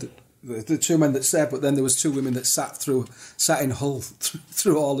experiences, you know, the two men that saved, but then there was two women that sat in Hull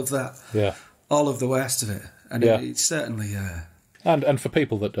through all of that. Yeah. All of the worst of it. And it's certainly... And for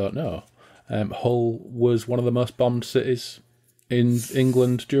people that don't know, Hull was one of the most bombed cities in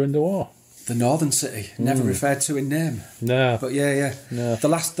England during the war. The Northern City, never referred to in name. No. But yeah. No. The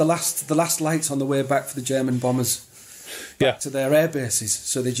last lights on the way back for the German bombers back to their air bases.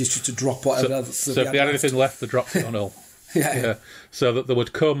 So they just used to drop whatever else. So if they had anything left, they dropped it on Hull. Yeah. So that they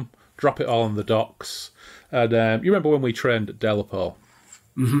would come, drop it all on the docks. And you remember when we trained at Derry?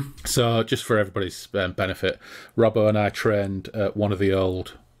 Mm-hmm. So just for everybody's benefit, Robbo and I trained at one of the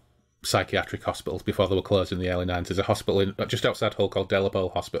old psychiatric hospitals before they were closed in the early 90s, a hospital just outside Hull called Derry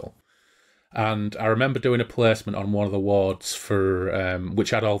Hospital. And I remember doing a placement on one of the wards for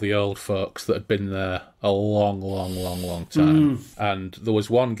which had all the old folks that had been there a long time. And there was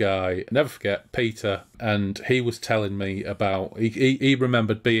one guy, never forget, Peter, and he was telling me about... He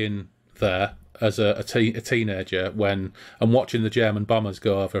remembered being there as a teenager when and watching the German bombers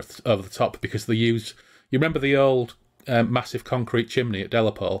go over the top because they used... You remember the old massive concrete chimney at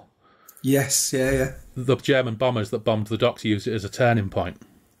Derry? Yes, yeah. The German bombers that bombed the docks used it as a turning point.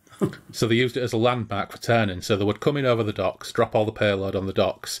 So they used it as a landmark for turning. So they would come in over the docks, drop all the payload on the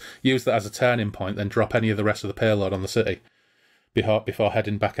docks, use that as a turning point, then drop any of the rest of the payload on the city before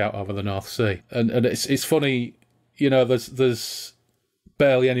heading back out over the North Sea. And it's funny, you know, there's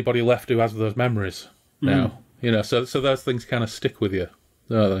barely anybody left who has those memories now. You know, so those things kind of stick with you,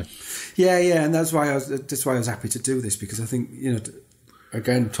 don't they? Yeah, and that's why I was happy to do this, because I think, you know,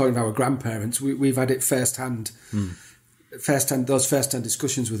 again, talking about our grandparents, we've had it firsthand. Those first-hand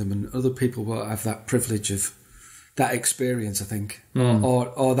discussions with them, and other people will have that privilege of that experience, I think,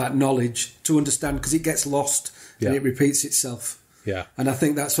 or that knowledge to understand, because it gets lost and it repeats itself. Yeah, and I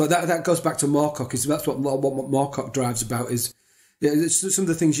think that's what that goes back to Moorcock. That's what Moorcock drives about is some of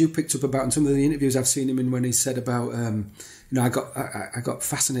the things you picked up about, and some of the interviews I've seen him in when he said about, you know, I got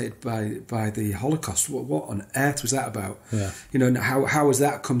fascinated by the Holocaust. What on earth was that about? Yeah. You know, and how has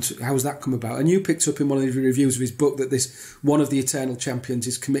that come about? And you picked up in one of the reviews of his book that this one of the eternal champions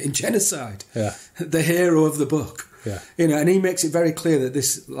is committing genocide. Yeah. The hero of the book. Yeah. You know, and he makes it very clear that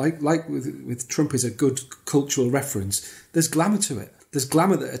this, like with Trump, is a good cultural reference. There's glamour to it. There's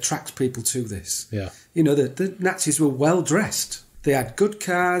glamour that attracts people to this. Yeah. You know, the Nazis were well dressed. They had good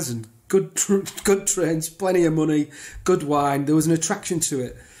cars and good trains, plenty of money, good wine. There was an attraction to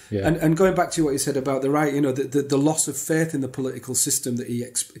it. Yeah. And going back to what you said about the right, the loss of faith in the political system that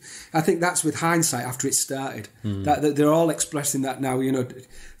I think that's with hindsight after it started. That they're all expressing that now.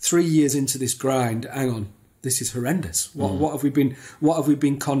 3 years into this grind, hang on, this is horrendous. What have we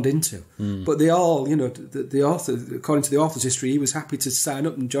been conned into? But they all, the author, according to the author's history, he was happy to sign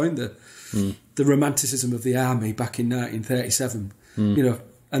up and join the romanticism of the army back in 1937.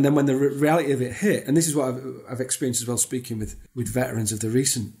 And then when the reality of it hit, and this is what I've experienced as well, speaking with veterans of the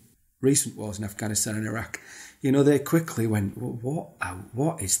recent wars in Afghanistan and Iraq, they quickly went, well,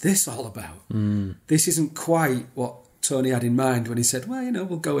 what is this all about? This isn't quite what Tony had in mind when he said, well,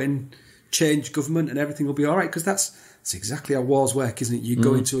 we'll go in, change government and everything will be all right, because that's exactly how wars work, isn't it? You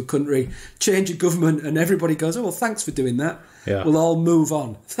go into a country, change a government, and everybody goes, oh, well, thanks for doing that. Yeah. We'll all move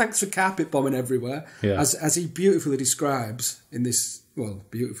on. Thanks for carpet bombing everywhere. Yeah. As he beautifully describes in this, well,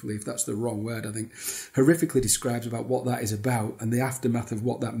 beautifully, if that's the wrong word, I think, horrifically describes about what that is about and the aftermath of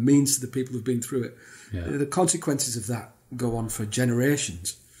what that means to the people who've been through it. Yeah. The consequences of that go on for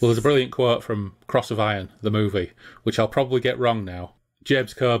generations. Well, there's a brilliant quote from Cross of Iron, the movie, which I'll probably get wrong now.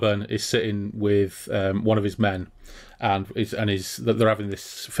 James Coburn is sitting with one of his men, and they're having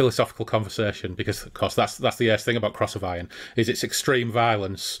this philosophical conversation, because, of course, that's the thing about Cross of Iron, is it's extreme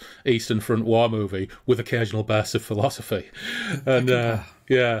violence, Eastern Front war movie with occasional bursts of philosophy. And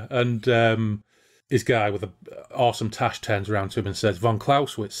his guy with an awesome tash turns around to him and says, von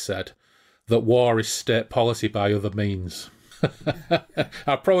Clausewitz said that war is state policy by other means.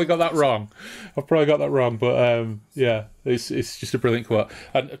 I've probably got that wrong, but it's just a brilliant quote.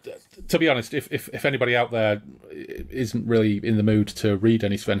 And to be honest, if anybody out there isn't really in the mood to read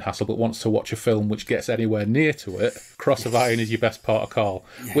any Sven Hassel but wants to watch a film which gets anywhere near to it, Cross of Iron is your best port of call,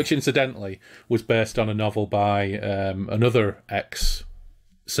 which incidentally was based on a novel by another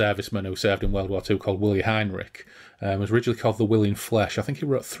ex-serviceman who served in World War II called Willy Heinrich. It was originally called The Will in Flesh. I think he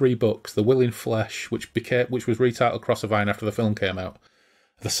wrote 3 books. The Will in Flesh, which was retitled Cross of Iron after the film came out.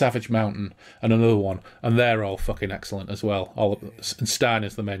 The Savage Mountain, and another one. And they're all fucking excellent as well. And Stein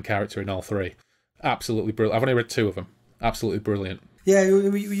is the main character in all 3. Absolutely brilliant. I've only read 2 of them. Absolutely brilliant. Yeah,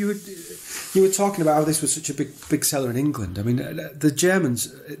 you were talking about how this was such a big seller in England. I mean, the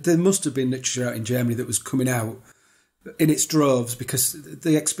Germans, there must have been literature out in Germany that was coming out in its droves, because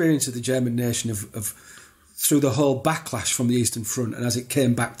the experience of the German nation of through the whole backlash from the Eastern Front and as it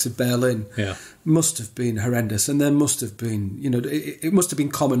came back to Berlin must have been horrendous. And there must have been, it must have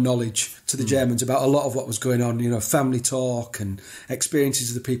been common knowledge to the Germans about a lot of what was going on, family talk and experiences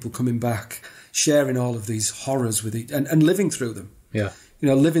of the people coming back, sharing all of these horrors with it and living through them. Yeah.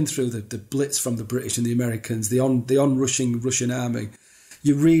 Living through the blitz from the British and the Americans, the onrushing Russian army.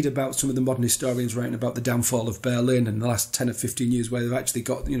 You read about some of the modern historians writing about the downfall of Berlin in the last 10 or 15 years, where they've actually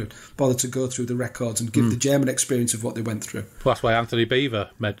got, bothered to go through the records and give the German experience of what they went through. Well, that's why Anthony Beevor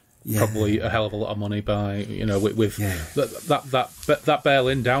made probably a hell of a lot of money by, with that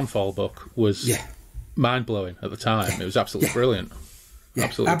Berlin downfall book was mind-blowing at the time. It was absolutely brilliant. Yeah,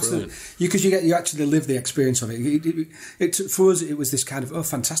 absolutely. Brilliant. Because you actually live the experience of it. For us, it was this kind of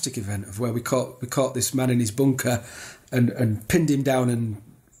fantastic event of where we caught this man in his bunker and pinned him down and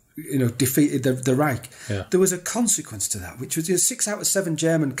defeated the Reich. Yeah. There was a consequence to that, which was 6 out of 7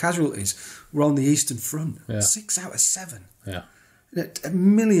 German casualties were on the Eastern Front. Yeah. 6 out of 7. Yeah.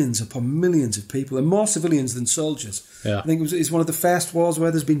 Millions upon millions of people, and more civilians than soldiers. Yeah. I think it's one of the first wars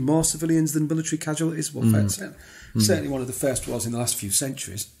where there's been more civilians than military casualties. Well, certainly one of the first wars in the last few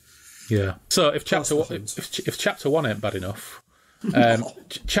centuries. Yeah. So if chapter 1 ain't bad enough,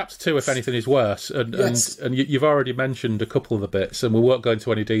 chapter 2, if anything, is worse. And you've already mentioned a couple of the bits, and we won't go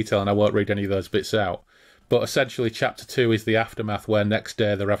into any detail, and I won't read any of those bits out. But essentially, chapter 2 is the aftermath, where next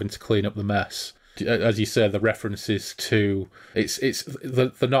day they're having to clean up the mess. As you say, the references to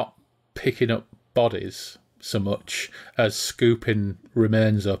they're not picking up bodies so much as scooping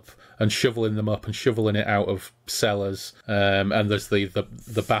remains up and shoveling them up and shoveling it out of cellars. And there's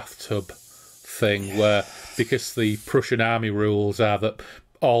the bathtub thing where, because the Prussian army rules are that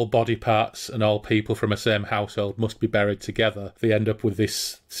all body parts and all people from a same household must be buried together, they end up with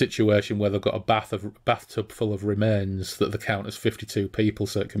this situation where they've got a bathtub full of remains that they count as 52 people,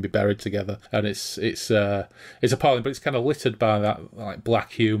 so it can be buried together. And it's appalling, but it's kind of littered by that like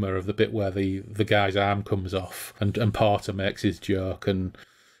black humour of the bit where the guy's arm comes off and Porter makes his joke, and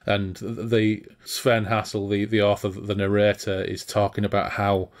the Sven Hassel, the author, the narrator, is talking about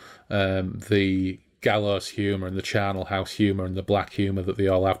how the gallows humour and the charnel house humour and the black humour that they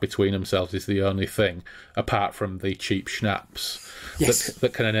all have between themselves is the only thing, apart from the cheap schnapps,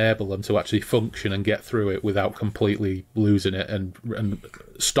 that can enable them to actually function and get through it without completely losing it and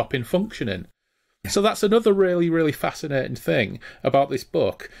stopping functioning. So that's another really, really fascinating thing about this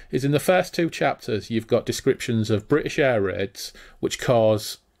book, is in the first 2 chapters you've got descriptions of British air raids which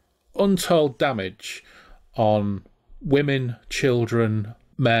cause untold damage on women, children,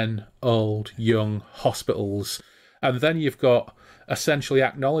 men, old, young, hospitals, and then you've got essentially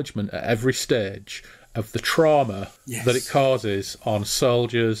acknowledgement at every stage of the trauma that it causes on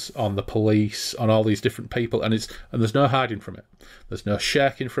soldiers, on the police, on all these different people, and there's no hiding from it. There's no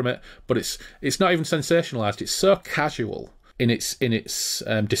shirking from it, but it's not even sensationalised. It's so casual in its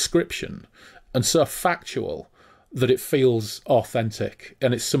description and so factual that it feels authentic,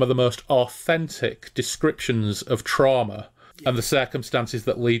 and it's some of the most authentic descriptions of trauma and the circumstances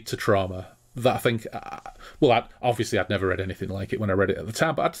that lead to trauma that I think, obviously I'd never read anything like it when I read it at the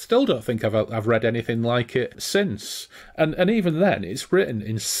time, but I still don't think I've read anything like it since. And even then, it's written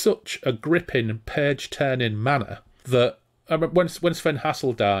in such a gripping, page-turning manner that I remember when Sven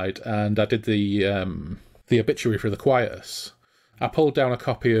Hassel died and I did the obituary for the Quietus, I pulled down a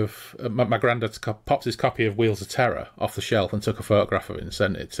copy of my granddad's Pops' copy of Wheels of Terror off the shelf and took a photograph of it and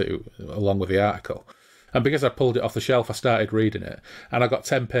sent it along with the article. And because I pulled it off the shelf, I started reading it, and I got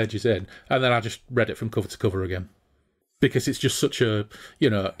 10 pages in, and then I just read it from cover to cover again, because it's just such a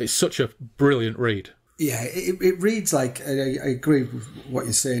brilliant read. Yeah, it reads like, I agree with what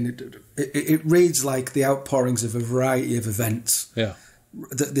you're saying. It reads like the outpourings of a variety of events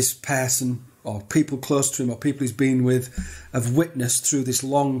that this person or people close to him or people he's been with have witnessed through this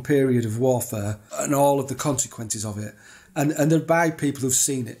long period of warfare and all of the consequences of it. And they're by people who've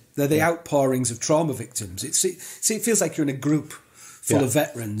seen it. They're the outpourings of trauma victims. It feels like you're in a group full of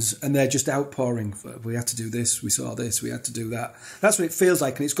veterans, and they're just outpouring. We had to do this. We saw this. We had to do that. That's what it feels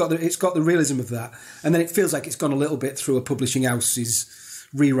like, and it's got the realism of that. And then it feels like it's gone a little bit through a publishing house's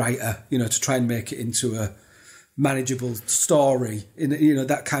rewriter, to try and make it into a manageable story,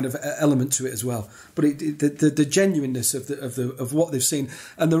 that kind of element to it as well. But the genuineness of what they've seen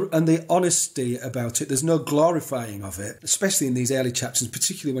and the honesty about it. There's no glorifying of it, especially in these early chapters,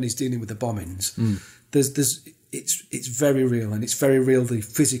 particularly when he's dealing with the bombings. It's very real, and it's very real, the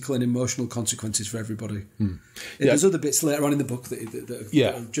physical and emotional consequences for everybody. There's other bits later on in the book that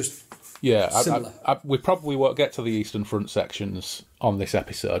are just similar. We probably won't get to the Eastern Front sections on this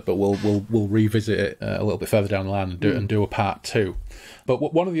episode, but we'll revisit it a little bit further down the line and do a part 2.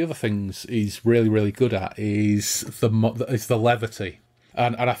 But one of the other things he's really, really good at is the levity.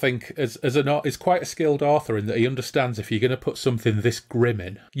 And I think he's quite a skilled author in that he understands if you're going to put something this grim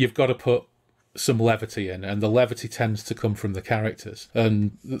in, you've got to put some levity in, and the levity tends to come from the characters.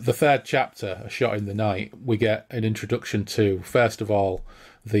 And the 3rd chapter, A Shot in the Night, we get an introduction to, first of all,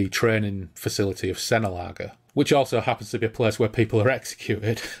 the training facility of Senelager, which also happens to be a place where people are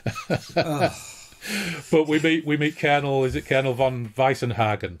executed. But we meet Colonel von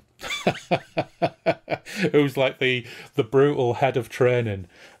Weissenhagen, who's like the brutal head of training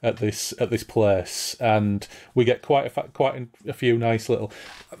at this place, and we get quite a few nice little.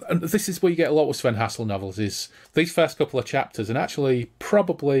 And this is where you get a lot with Sven Hassel novels, is these first couple of chapters, and actually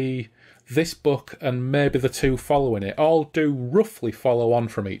probably this book and maybe the 2 following it all do roughly follow on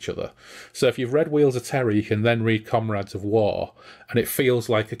from each other. So if you've read Wheels of Terror, you can then read Comrades of War, and it feels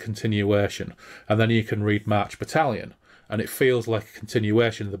like a continuation. And then you can read March Battalion, and it feels like a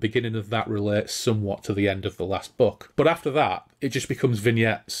continuation. The beginning of that relates somewhat to the end of the last book. But after that, it just becomes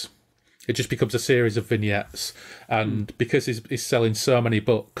vignettes. It just becomes a series of vignettes. And because he's selling so many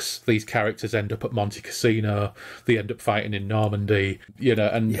books, these characters end up at Monte Cassino, they end up fighting in Normandy,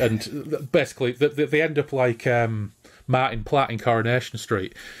 and basically they end up like Martin Platt in Coronation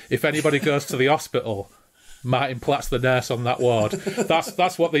Street. If anybody goes to the hospital, Martin Platt's the nurse on that ward.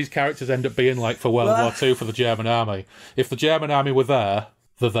 That's what these characters end up being like for World War II for the German army. If the German army were there,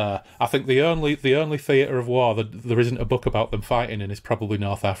 they're there. I think the only theatre of war that there isn't a book about them fighting in is probably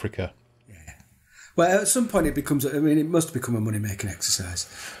North Africa. Well, at some point it becomes. It must become a money-making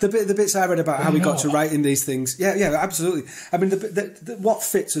exercise. The bits I read about how he got to writing these things. Yeah, absolutely. I mean, what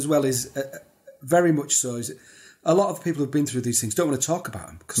fits as well is very much so. Is a lot of people who've been through these things don't want to talk about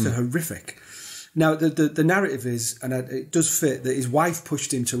them because they're horrific. Now, the narrative is, and it does fit, that his wife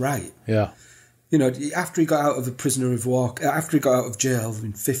pushed him to write. Yeah. After he got out of the prisoner of war, after he got out of jail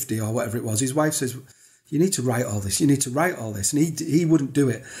in 50 or whatever it was, his wife says, "You need to write all this. You need to write all this," and he wouldn't do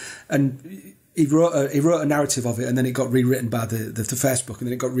it, and he wrote a narrative of it, and then it got rewritten by the first book, and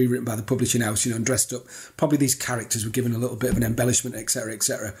then it got rewritten by the publishing house, and dressed up. Probably these characters were given a little bit of an embellishment, etc.,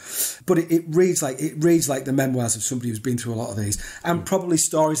 etc. But it reads like the memoirs of somebody who's been through a lot of these, and probably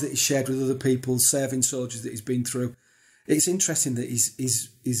stories that he shared with other people, serving soldiers that he's been through. It's interesting that he's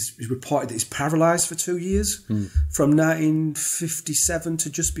reported that he's paralysed for 2 years, from 1957 to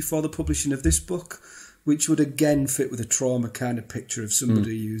just before the publishing of this book, which would again fit with a trauma kind of picture of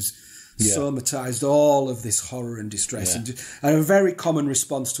somebody who's somatised all of this horror and distress, and a very common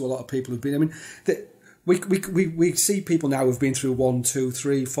response to a lot of people who've been. I mean, we see people now who've been through 1, 2,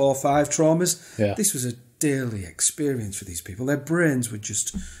 3, 4, 5 traumas. Yeah. This was a daily experience for these people. Their brains were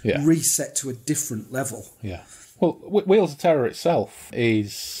just reset to a different level. Yeah. Well, Wheels of Terror itself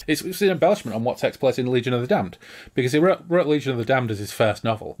it's an embellishment on what takes place in Legion of the Damned, because he wrote Legion of the Damned as his first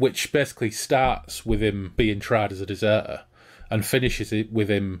novel, which basically starts with him being tried as a deserter and finishes it with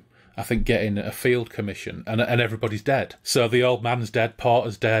him, I think, getting a field commission, and everybody's dead. So the old man's dead,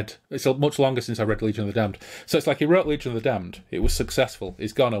 Porter's dead. It's much longer since I read Legion of the Damned. So it's like he wrote Legion of the Damned, it was successful,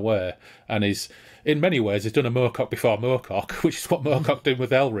 he's gone away, and he's, in many ways, he's done a Moorcock before Moorcock, which is what Moorcock did with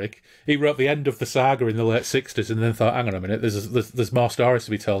Elric. He wrote the end of the saga in the late 60s and then thought, hang on a minute, there's more stories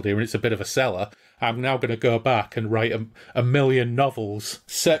to be told here, and it's a bit of a seller. I'm now going to go back and write a million novels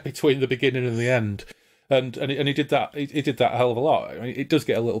set between the beginning and the end. And he did that. He did that a hell of a lot. I mean, it does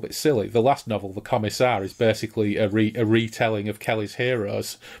get a little bit silly. The last novel, The Commissar, is basically a retelling of Kelly's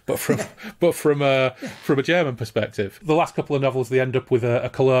Heroes, but from a German perspective. The last couple of novels, they end up with a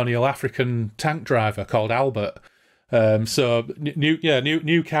colonial African tank driver called Albert. So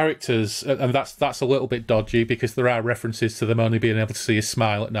new characters, and that's a little bit dodgy because there are references to them only being able to see his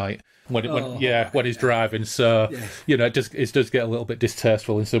smile at night when he's driving. So it does get a little bit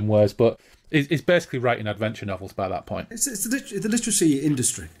distasteful in some ways, but it's basically writing adventure novels by that point. It's the literacy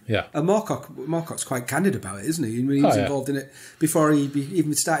industry. Yeah, and Moorcock's quite candid about it, isn't he? He was involved in it before he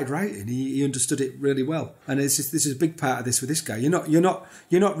even started writing. He understood it really well, and this is a big part of this with this guy. You're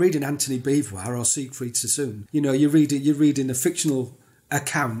not reading Anthony Beauvoir or Siegfried Sassoon. You're reading a fictional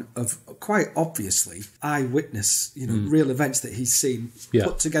account of quite obviously eyewitness, real events that he's seen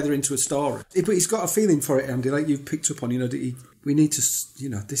put together into a story. But he's got a feeling for it, Andy, like you've picked up on. That we need to,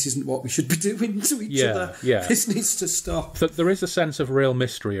 this isn't what we should be doing to each other. Yeah. This needs to stop. There is a sense of real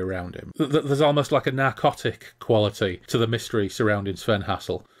mystery around him. There's almost like a narcotic quality to the mystery surrounding Sven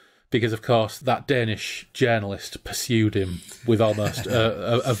Hassel. Because, of course, that Danish journalist pursued him with almost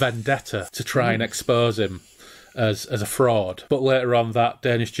a vendetta to try and expose him as a fraud. But later on, that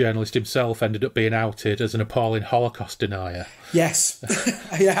Danish journalist himself ended up being outed as an appalling Holocaust denier. Yes.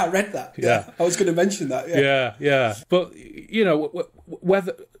 I read that. Yeah. I was going to mention that. Yeah. But,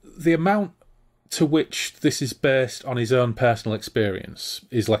 whether the amount to which this is based on his own personal experience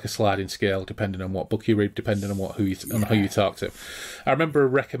is like a sliding scale, depending on what book you read, depending on who you talk to. I remember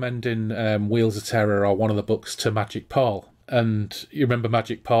recommending Wheels of Terror or one of the books to Magic Paul. And you remember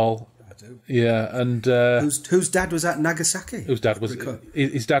Magic Paul? Yeah, and whose dad was at Nagasaki? His dad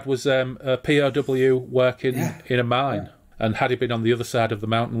was a POW working in a mine, and had he been on the other side of the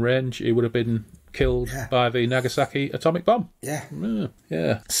mountain range, he would have been killed by the Nagasaki atomic bomb.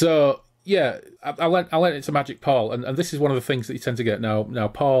 Yeah. So I lent it to Magic Paul, and this is one of the things that you tend to get now. Now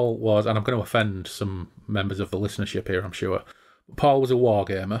Paul was, and I'm going to offend some members of the listenership here, I'm sure. Paul was a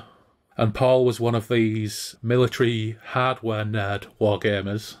wargamer. And Paul was one of these military hardware nerd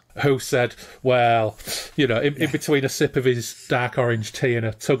wargamers who said, well, in between a sip of his dark orange tea and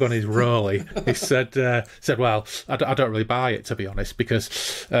a tug on his rolly, he said, well, I don't really buy it, to be honest, because,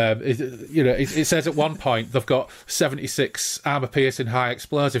 it says at one point they've got 76 armour-piercing high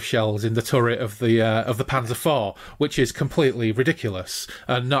explosive shells in the turret of the Panzer IV, which is completely ridiculous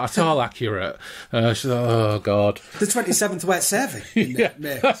and not at all accurate. Oh, God. The 27th Wet Serving in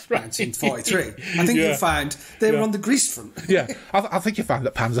May 1943. I think you'll find they were on the Greece front. I think you find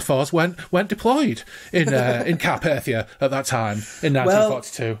that Panzer IVs weren't deployed in Carpathia at that time in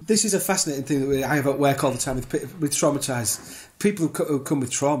 1942. Well, this is a fascinating thing that I have at work all the time with traumatised people who come with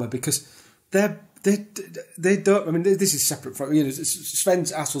trauma, because they don't. I mean, this is separate from Sven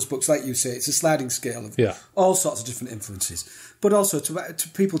Hassel's books, like you say. It's a sliding scale of all sorts of different influences, but also to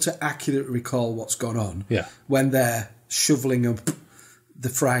people to accurately recall what's gone on when they're shoveling up the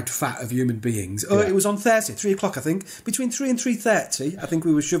fried fat of human beings. It was on Thursday, 3 o'clock, I think. Between 3 and 3:30, I think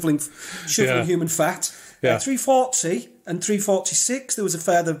we were shoveling human fat. 340 and 346, there was a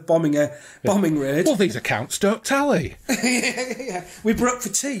further bombing raid. Well, these accounts don't tally. Yeah. We broke for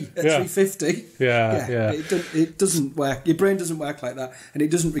tea at 350. Yeah. It doesn't work. Your brain doesn't work like that, and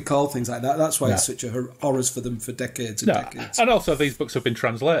it doesn't recall things like that. That's why it's such a horrors for them for decades and decades. And also, these books have been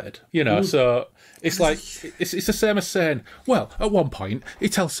translated, so it's like, it's the same as saying, well, at one point, he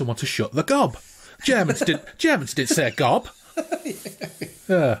tells someone to shut the gob. Germans didn't say gob.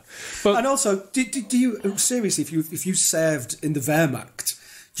 Yeah. But, and also, do you seriously, if you served in the Wehrmacht,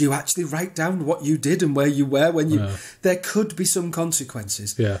 do you actually write down what you did and where you were when you? There could be some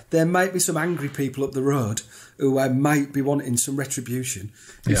consequences. Yeah. There might be some angry people up the road who might be wanting some retribution.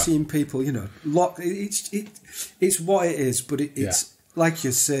 You've seen people, lock. It's what it is, but it's like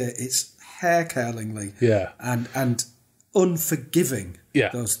you say, it's hair curlingly, and unforgiving.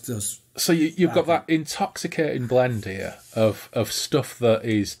 Yeah. Those. So you've got that intoxicating blend here of stuff that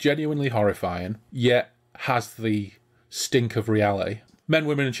is genuinely horrifying, yet has the stink of reality. Men,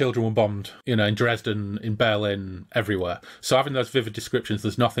 women and children were bombed, in Dresden, in Berlin, everywhere. So having those vivid descriptions,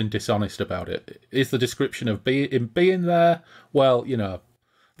 there's nothing dishonest about it. Is the description of being there? Well,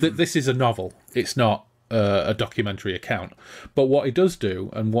 this is a novel. It's not a documentary account. But what he does do,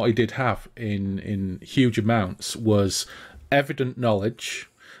 and what he did have in huge amounts, was evident knowledge.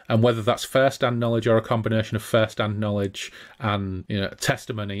 And whether that's first-hand knowledge or a combination of first-hand knowledge and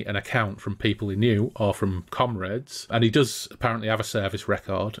testimony and account from people he knew or from comrades, and he does apparently have a service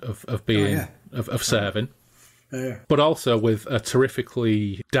record of being of serving, but also with a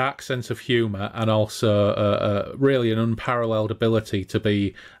terrifically dark sense of humour and also really an unparalleled ability to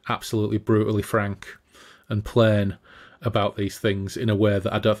be absolutely brutally frank and plain about these things in a way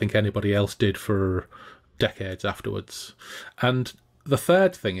that I don't think anybody else did for decades afterwards. And the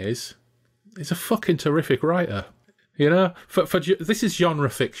third thing is, he's a fucking terrific writer. This is genre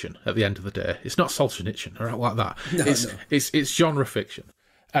fiction at the end of the day. It's not Solzhenitsyn or like that. It's genre fiction.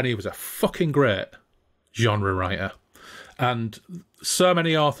 And he was a fucking great genre writer. And so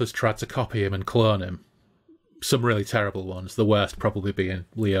many authors tried to copy him and clone him. Some really terrible ones. The worst probably being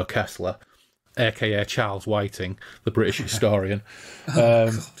Leo Kessler, a.k.a. Charles Whiting, the British historian.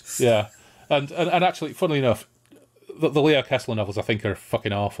 Yeah. And actually, funnily enough, the Leo Kessler novels, I think, are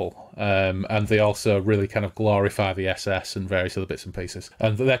fucking awful, and they also really kind of glorify the SS and various other bits and pieces,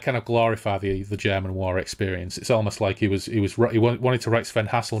 and they kind of glorify the German war experience. It's almost like he wanted to write Sven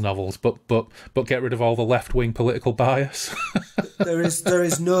Hassel novels, but get rid of all the left wing political bias. There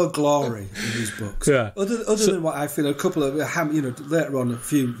is no glory in these books, other than what I feel a couple of later on a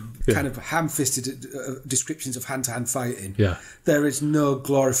few kind of ham-fisted descriptions of hand-to-hand fighting. Yeah, there is no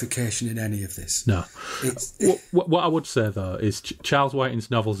glorification in any of this. No, what I would say though is Charles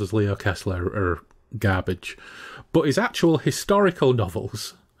Whiting's novels as Leo Kessler are garbage, but his actual historical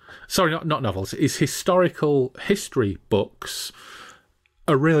novels, sorry, not novels, his historical history books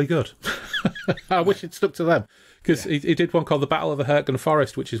are really good. I wish it stuck to them. Because he did one called The Battle of the Hurtgen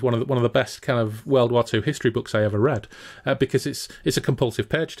Forest, which is one of the best kind of World War II history books I ever read, because it's a compulsive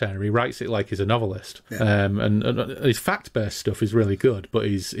page turner. He writes it like he's a novelist, and his fact-based stuff is really good, but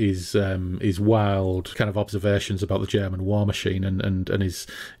his wild kind of observations about the German war machine and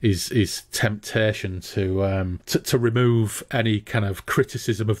his temptation to remove any kind of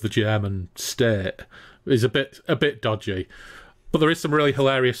criticism of the German state is a bit dodgy. But there is some really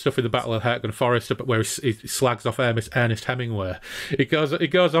hilarious stuff in the Battle of Hurtgen Forest where he slags off Ernest Hemingway. He goes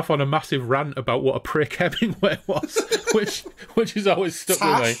off on a massive rant about what a prick Hemingway was, which has always stuck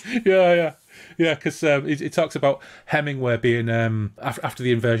with me. Yeah, because he talks about Hemingway being after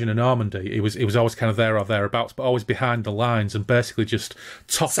the invasion of Normandy. He was always kind of there or thereabouts, but always behind the lines and basically just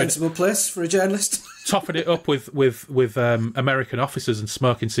sensible place for a journalist. Topping it up with American officers and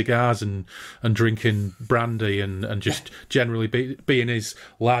smoking cigars and drinking brandy and just generally being his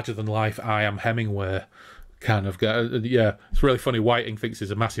larger than life I am Hemingway kind of guy. Yeah, it's really funny. Whiting thinks he's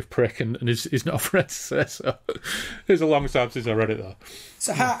a massive prick and he's not afraid to say so. It's a long time since I read it though. It's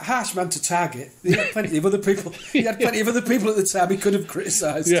a harsh man to target. He had plenty of other people. He had plenty of other people at the time he could have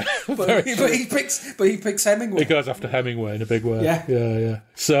criticised. Yeah, but he picks Hemingway. He goes after Hemingway in a big way. Yeah.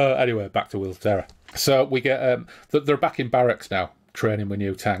 So anyway, back to Wheels of Terror. So we get they're back in barracks now, training with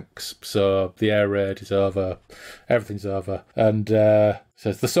new tanks. So the air raid is over, everything's over, and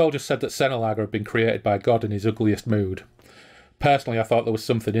says the soldiers said that Senelager had been created by God in his ugliest mood. Personally, I thought there was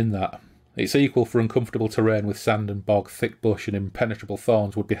something in that. Its equal for uncomfortable terrain with sand and bog, thick bush and impenetrable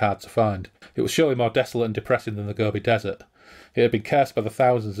thorns would be hard to find. It was surely more desolate and depressing than the Gobi Desert. It had been cursed by the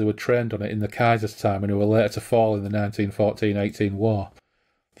thousands who had trained on it in the Kaiser's time and who were later to fall in the 1914-18 war.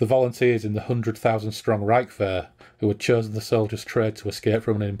 The volunteers in the 100,000-strong Reichswehr, who had chosen the soldiers' trade to escape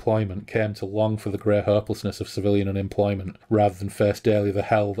from unemployment, came to long for the grey hopelessness of civilian unemployment, rather than face daily the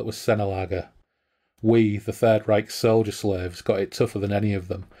hell that was Sennelager. We, the Third Reich's soldier slaves, got it tougher than any of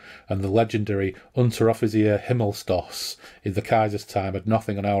them, and the legendary Unteroffizier Himmelstoss in the Kaiser's time had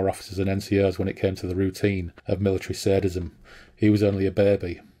nothing on our officers and NCOs when it came to the routine of military sadism. He was only a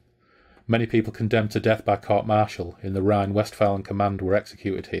baby. Many people condemned to death by court-martial in the Rhine-Westphalen command were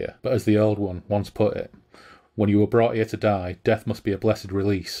executed here, but as the old one once put it, when you were brought here to die, death must be a blessed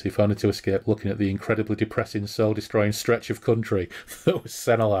release, if only to escape looking at the incredibly depressing, soul-destroying stretch of country that was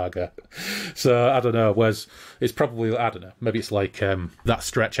Sennelager. So, I don't know, it's probably, I don't know, maybe it's like that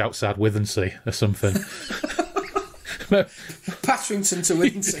stretch outside Withernsea or something. Patrington to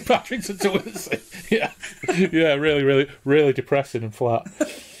Withernsea. Patrington to Withernsea, yeah. Yeah, really, really, really depressing and flat.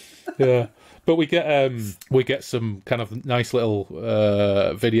 Yeah. But we get some kind of nice little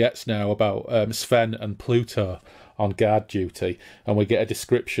vignettes now about Sven and Pluto on guard duty, and we get a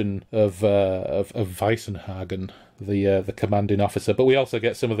description of Weissenhagen, the commanding officer. But we also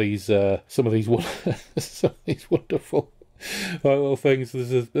get some of these wonderful little things.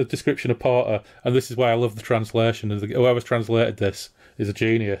 There's a description of Porter, and this is why I love the translation. Whoever's translated this is a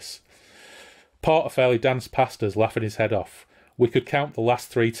genius. Porter fairly danced past us, laughing his head off. We could count the last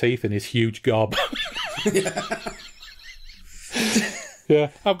 3 teeth in his huge gob. Yeah,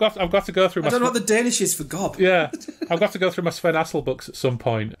 I've got to go through. I don't know what the Danish is for gob. Yeah, I've got to go through my Sven Hassel books at some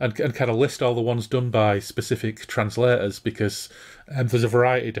point and kind of list all the ones done by specific translators, because there's a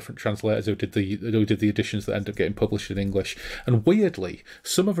variety of different translators who did the editions that end up getting published in English, and weirdly,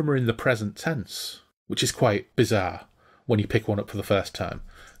 some of them are in the present tense, which is quite bizarre when you pick one up for the first time.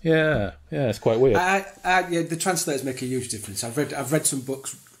 Yeah, it's quite weird. Yeah, the translators make a huge difference. I've read some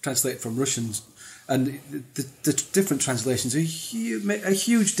books translated from Russians, and the different translations make a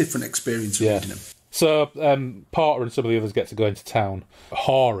huge different experience reading them. So Porter and some of the others get to go into town,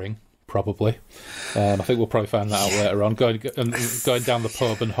 whoring probably. I think we'll probably find that out later on. Going down the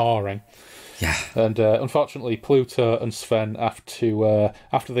pub and whoring. Yeah. And unfortunately, Pluto and Sven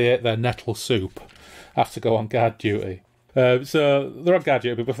after they ate their nettle soup, have to go on guard duty. So they're on guard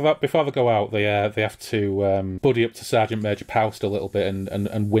duty, but before they go out, they have to buddy up to Sergeant Major Poust a little bit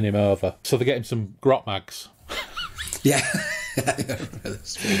and win him over. So they get him some grot mags. Yeah.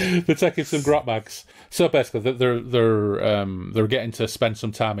 They're taking some grot mags. So basically, they're getting to spend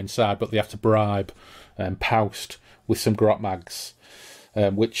some time inside, but they have to bribe Poust with some grot mags,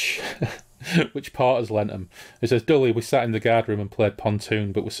 which Porter's lent them. He says, "Dully, we sat in the guard room and played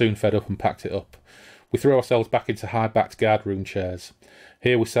pontoon, but were soon fed up and packed it up. We threw ourselves back into high-backed guard room chairs.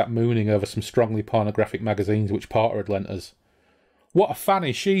 Here we sat mooning over some strongly pornographic magazines which Porter had lent us. What a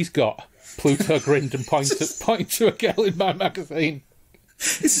fanny she's got!" Pluto grinned and pointed to a girl in my magazine.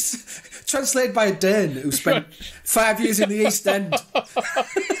 It's translated by a Dane who spent 5 years in the East End.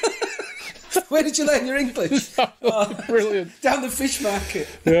 Where did you learn your English? Brilliant. Down the fish market.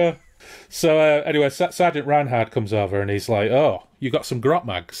 Yeah. So anyway, Sergeant Reinhardt comes over and he's like, "Oh, you got some grot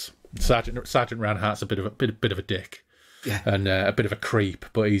mags?" Sergeant Reinhardt's a bit of a dick, yeah, and a bit of a creep,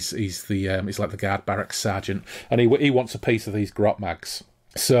 but he's like the guard barracks sergeant, and he wants a piece of these grot mags.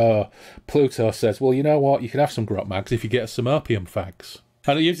 So Pluto says, "Well, you know what? You can have some grot mags if you get us some opium fags."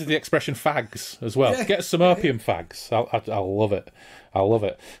 And he uses the expression fags as well. Yeah. Get us some opium fags. I'll love it. I'll love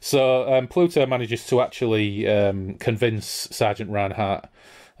it. So Pluto manages to actually convince Sergeant Reinhardt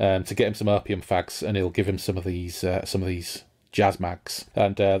to get him some opium fags, and he'll give him some of these jazz mags.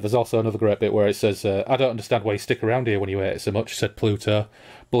 And there's also another great bit where it says, "I don't understand why you stick around here when you ate it so much," said Pluto,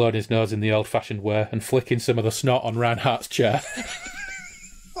 blowing his nose in the old-fashioned way and flicking some of the snot on Reinhardt's chair.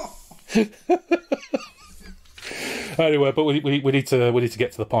 Anyway, but we need to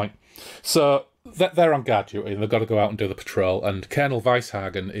get to the point. So they're on guard duty and they've got to go out and do the patrol. And Colonel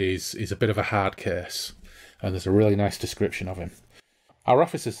Weissenhagen is a bit of a hard case, and there's a really nice description of him. Our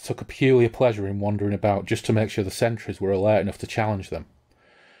officers took a peculiar pleasure in wandering about just to make sure the sentries were alert enough to challenge them.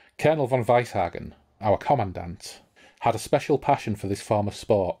 Colonel von Weissenhagen, our commandant, had a special passion for this form of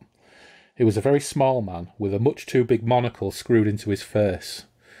sport. He was a very small man with a much too big monocle screwed into his face.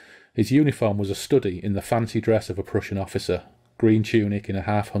 His uniform was a study in the fancy dress of a Prussian officer, green tunic in a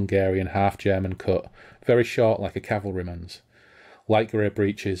half-Hungarian, half-German cut, very short like a cavalryman's. Light grey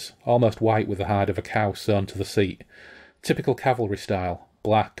breeches, almost white with the hide of a cow sewn to the seat. Typical cavalry style,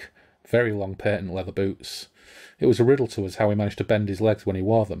 black, very long patent leather boots. It was a riddle to us how he managed to bend his legs when he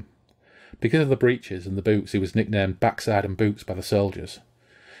wore them. Because of the breeches and the boots, he was nicknamed Backside and Boots by the soldiers.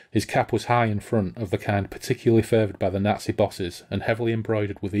 His cap was high in front, of the kind particularly favoured by the Nazi bosses, and heavily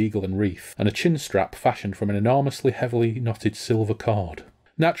embroidered with eagle and wreath, and a chin strap fashioned from an enormously heavily knotted silver cord.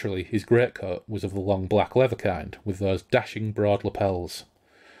 Naturally, his greatcoat was of the long black leather kind, with those dashing broad lapels.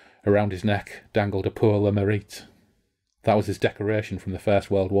 Around his neck dangled a pour le mérite. That was his decoration from the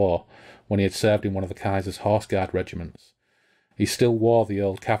First World War, when he had served in one of the Kaiser's horse guard regiments. He still wore the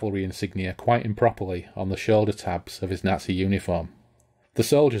old cavalry insignia quite improperly on the shoulder tabs of his Nazi uniform. The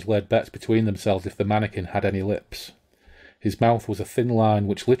soldiers laid bets between themselves if the mannequin had any lips. His mouth was a thin line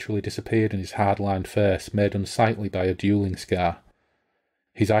which literally disappeared in his hard-lined face, made unsightly by a duelling scar.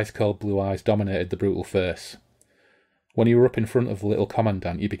 His ice-cold blue eyes dominated the brutal face. When you were up in front of the little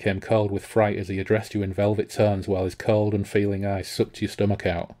commandant, you became cold with fright as he addressed you in velvet tones while his cold, unfeeling eyes sucked your stomach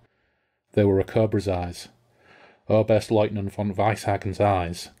out. They were a cobra's eyes. Oberstleutnant von Weishagen's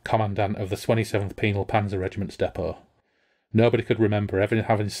eyes, commandant of the 27th Penal Panzer Regiment's depot. Nobody could remember ever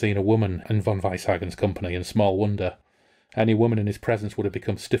having seen a woman in von Weishagen's company, and small wonder. Any woman in his presence would have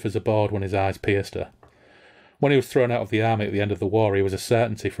become stiff as a board when his eyes pierced her. When he was thrown out of the army at the end of the war, he was a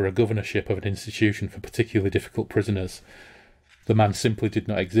certainty for a governorship of an institution for particularly difficult prisoners. The man simply did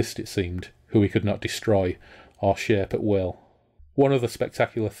not exist, it seemed, who he could not destroy or shape at will. One other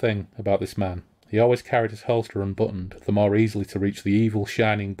spectacular thing about this man: he always carried his holster unbuttoned, the more easily to reach the evil,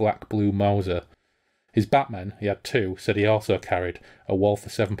 shining black-blue Mauser. His Batman, he had two, said he also carried a Walther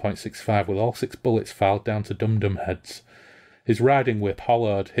 7.65 with all 6 bullets filed down to dum-dum heads. His riding whip,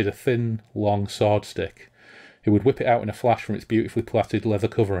 hollowed, hid a thin, long sword stick. He would whip it out in a flash from its beautifully plaited leather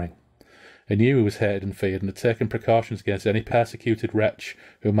covering. He knew he was hated and feared, and had taken precautions against any persecuted wretch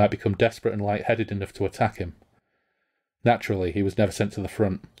who might become desperate and light-headed enough to attack him. Naturally, he was never sent to the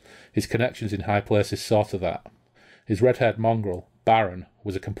front. His connections in high places saw to that. His red-haired mongrel, Baron,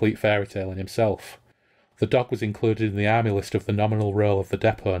 was a complete fairy tale in himself. The dog was included in the army list of the nominal roll of the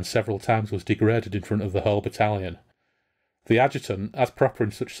depot, and several times was degraded in front of the whole battalion. The adjutant, as proper in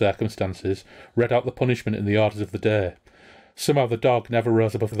such circumstances, read out the punishment in the orders of the day. Somehow the dog never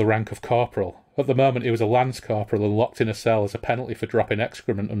rose above the rank of corporal. At the moment he was a lance corporal and locked in a cell as a penalty for dropping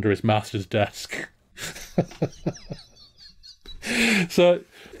excrement under his master's desk. So,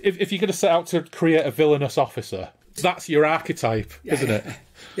 if you're going to set out to create a villainous officer, that's your archetype, isn't it?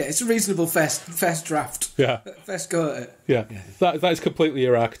 Yeah, it's a reasonable first draft. Yeah. First go at it. Yeah. That is completely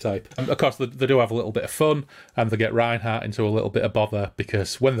your archetype. And of course, they do have a little bit of fun, and they get Reinhardt into a little bit of bother,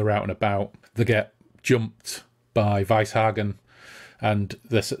 because when they're out and about, they get jumped by Weishagen, and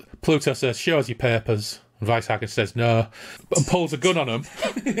Pluto says, "Show us your papers." And Weishagen says no, and pulls a gun on him.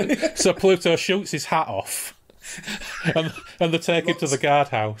 So Pluto shoots his hat off. and they take him to the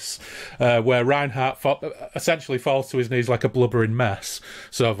guardhouse, where Reinhardt essentially falls to his knees like a blubbering mess.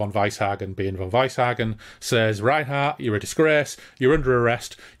 So von Weishagen, being von Weishagen, says, "Reinhardt, you're a disgrace, you're under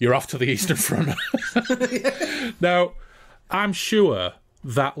arrest, you're off to the Eastern Front." Now, I'm sure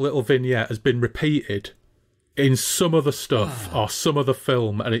that little vignette has been repeated in some other stuff or some other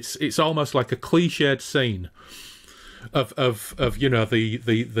film, and it's almost like a cliched scene of you know,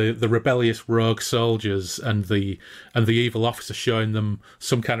 the rebellious rogue soldiers and the evil officer showing them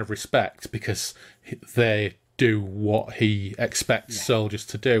some kind of respect because they do what he expects soldiers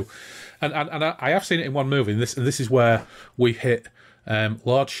to do, and I have seen it in one movie, and this is where we hit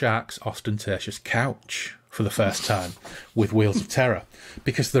Lord Shark's ostentatious couch for the first time with Wheels of Terror,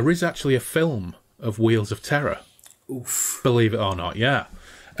 because there is actually a film of Wheels of Terror. Oof. Believe it or not, yeah.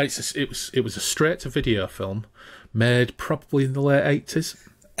 And it was a straight-to-video film made probably in the late 80s.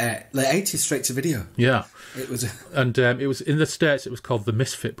 Late 80s, straight to video. Yeah. It was it was in the States, it was called The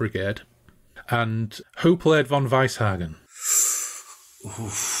Misfit Brigade. And who played von Weishagen? Von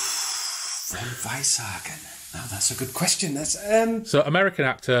Weishagen. Now, that's a good question. That's So, American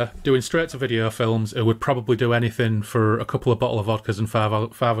actor doing straight-to-video films who would probably do anything for a couple of bottle of vodkas and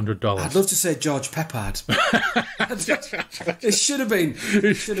 $500. I'd love to say George Peppard. It should have been.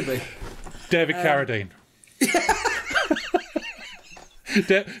 It should have been. David Carradine.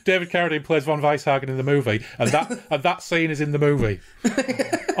 David Carradine plays von Weishagen in the movie, and that scene is in the movie,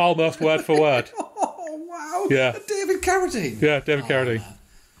 almost word for word. Oh wow! Yeah, David Carradine. Yeah, David Carradine.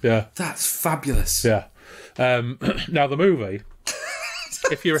 Yeah, that's fabulous. Yeah. Now the movie,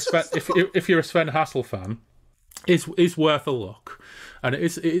 if you're a Sven Hassel fan, is worth a look. And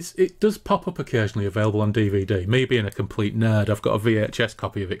it does pop up occasionally, available on DVD. Me being a complete nerd, I've got a VHS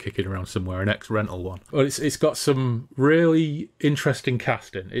copy of it kicking around somewhere, an ex-rental one. But it's got some really interesting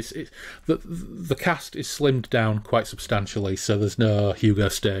casting. The cast is slimmed down quite substantially, so there's no Hugo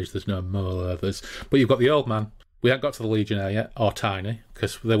Stage, there's no Mola, but you've got the old man. We haven't got to the Legionnaire yet, or Tiny,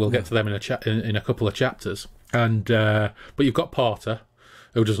 because they will get to them in a couple of chapters. And but you've got Porter,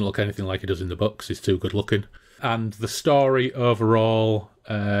 who doesn't look anything like he does in the books. He's too good looking. And the story overall,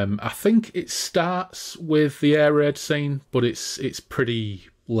 I think it starts with the air raid scene, but it's pretty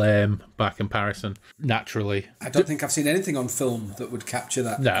lame by comparison, naturally. I don't think I've seen anything on film that would capture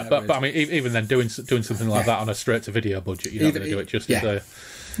that. No, but I mean, even then, doing something like that on a straight-to-video budget, you're not going to do it justice there.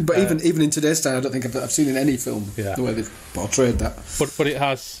 But even in today's time, I don't think I've seen in any film the way they've portrayed that. But it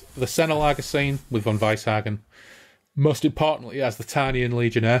has the Senelager scene with von Weishagen. Most importantly, it has the Tarnian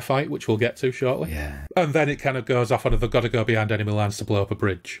Legionnaire fight, which we'll get to shortly. Yeah. And then it kind of goes off on they've got to go behind enemy lines to blow up a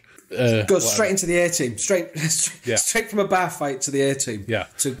bridge. Goes straight into the A-team. Straight from a bar fight to the A-team. Yeah.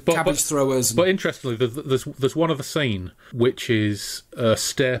 To cabbage throwers. But interestingly, there's one other scene which is a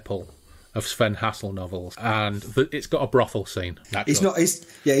staple of Sven Hassel novels, and it's got a brothel scene. Naturally.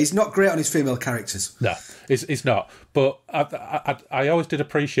 He's not great on his female characters. No, he's not. But I always did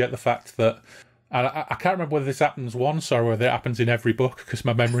appreciate the fact that, and I can't remember whether this happens once or whether it happens in every book because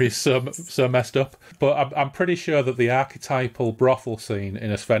my memory is so messed up. But I'm pretty sure that the archetypal brothel scene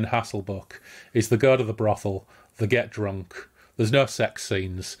in a Sven Hassel book is the go to the brothel, the get drunk. There's no sex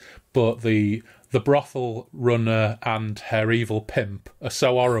scenes, but the brothel runner and her evil pimp are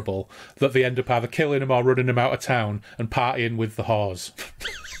so horrible that they end up either killing him or running him out of town and partying with the whores.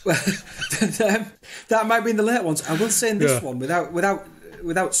 Well, that might be in the later ones. I will say in this one,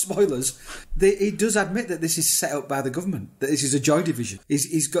 without spoilers, he does admit that this is set up by the government, that this is a Joy Division.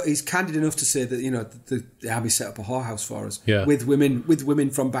 He's candid enough to say that the army set up a whorehouse for us with women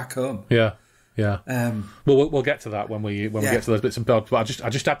from back home. Yeah. Yeah, we'll get to that when we get to those bits and bobs. But I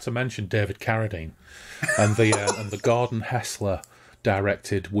just had to mention David Carradine and the Gordon Hessler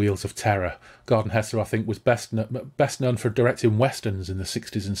directed Wheels of Terror. Gordon Hessler, I think, was best known for directing westerns in the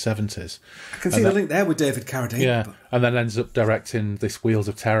 60s and 70s. I can see the link there with David Carradine. Yeah, and then ends up directing this Wheels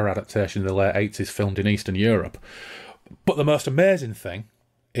of Terror adaptation in the late 80s, filmed in Eastern Europe. But the most amazing thing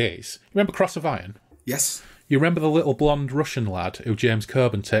is, remember Cross of Iron? Yes. You remember the little blonde Russian lad who James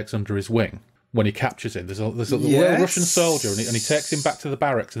Coburn takes under his wing? When he captures him, there's a little Russian soldier, and he takes him back to the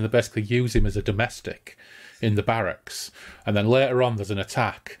barracks, and they basically use him as a domestic in the barracks. And then later on, there's an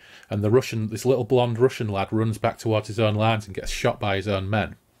attack, and this little blonde Russian lad runs back towards his own lines and gets shot by his own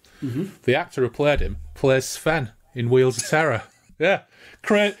men. Mm-hmm. The actor who played him plays Sven in Wheels of Terror. Yeah,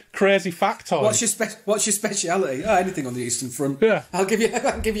 crazy factoid. What's your speciality? Oh, anything on the Eastern Front. Yeah, I'll give you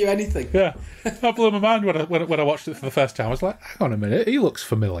anything. Yeah, that blew my mind when I watched it for the first time. I was like, hang on a minute, he looks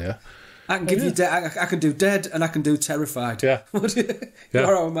familiar. I can give you I can do Dead and I can do Terrified. Yeah.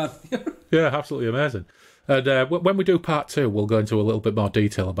 You're our man. Yeah, absolutely amazing. And when we do part 2, we'll go into a little bit more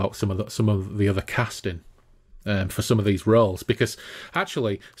detail about some of the other casting for some of these roles, because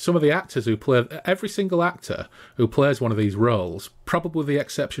actually some of the actors who play, every single actor who plays one of these roles, probably with the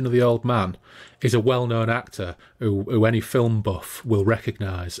exception of the old man, is a well-known actor who any film buff will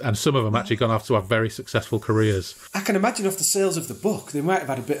recognise, and some of them actually gone off to have very successful careers. I can imagine off the sales of the book, they might have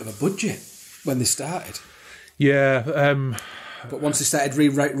had a bit of a budget when they started. Yeah, but once they started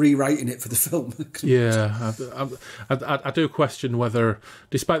rewriting it for the film... Yeah, I do question whether,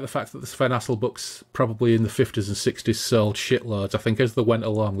 despite the fact that the Sven Hassel books probably in the 50s and 60s sold shitloads, I think as they went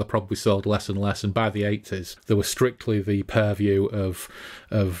along they probably sold less and less, and by the 80s they were strictly the purview of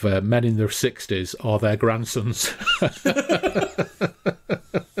men in their 60s or their grandsons.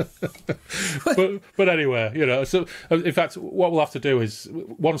 But anyway, so in fact what we'll have to do is,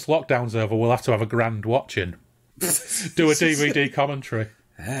 once lockdown's over, we'll have to have a grand watching. Do a DVD commentary.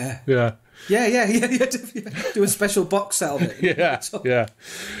 Yeah. Do a special box set of it. Yeah.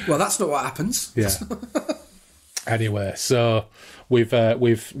 Well, that's not what happens. Yeah. Anyway, so we've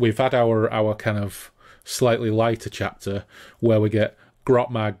had our kind of slightly lighter chapter where we get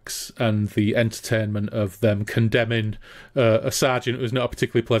Grotmags and the entertainment of them condemning a sergeant who's not a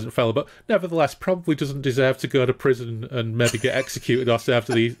particularly pleasant fellow, but nevertheless probably doesn't deserve to go to prison and maybe get executed or sent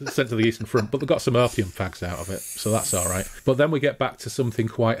to the Eastern Front, but they got some opium fags out of it, so that's all right. But then we get back to something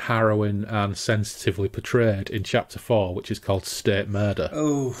quite harrowing and sensitively portrayed in Chapter 4, which is called State Murder.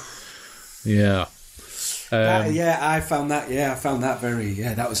 Oh. Yeah. I found that very...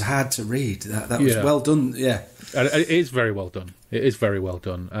 Yeah, that was hard to read. That was well done, yeah. And it is very well done. It is very well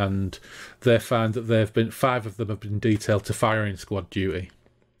done. And they found that 5 of them have been detailed to firing squad duty.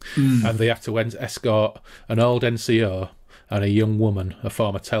 And they have to escort an old NCO and a young woman, a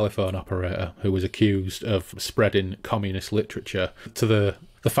former telephone operator, who was accused of spreading communist literature, to the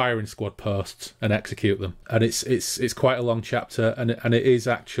firing squad posts and execute them. And it's quite a long chapter, and it is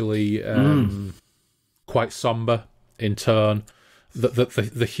actually quite sombre in tone.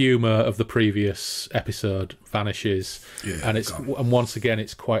 The humour of the previous episode vanishes, and once again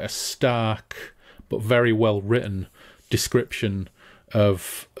it's quite a stark but very well written description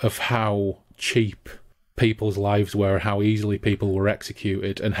of how cheap people's lives were, how easily people were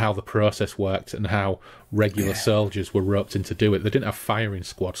executed, and how the process worked, and how regular soldiers were roped in to do it. They didn't have firing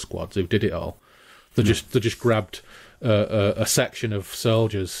squads who did it all. They just grabbed a section of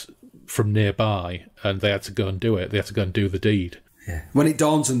soldiers from nearby, and they had to go and do it. They had to go and do the deed. Yeah. When it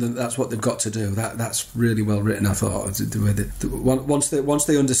dawns on them, that's what they've got to do. That's really well written, I thought. Once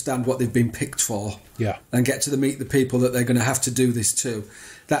they understand what they've been picked for, and get to meet the people that they're going to have to do this to,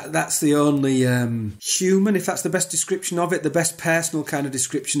 that's the only human, if that's the best description of it, the best personal kind of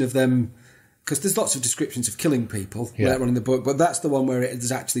description of them. Because there's lots of descriptions of killing people later on in the book, but that's the one where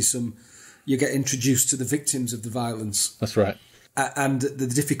there's actually you get introduced to the victims of the violence. That's right. And the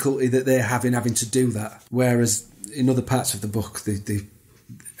difficulty that they're having to do that. Whereas in other parts of the book,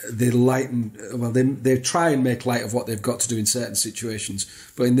 they lighten. Well, they try and make light of what they've got to do in certain situations,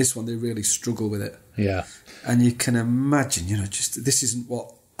 but in this one, they really struggle with it. Yeah. And you can imagine, just this isn't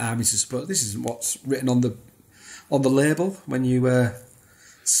what armies are supposed. This isn't what's written on the label when you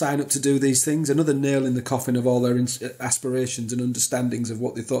sign up to do these things. Another nail in the coffin of all their aspirations and understandings of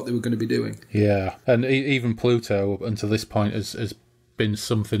what they thought they were going to be doing. Yeah, and even Pluto, up until this point, has been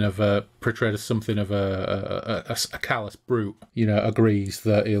something of portrayed as something of a callous brute. Agrees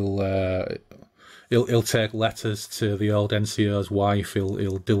that he'll take letters to the old NCO's wife.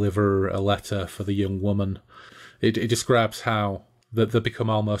 He'll deliver a letter for the young woman. It describes how that they become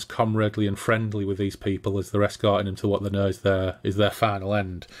almost comradely and friendly with these people as they're escorting them to what they know is their final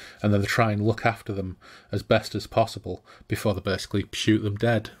end, and then they try and look after them as best as possible before they basically shoot them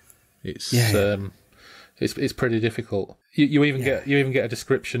dead. It's pretty difficult. You even get a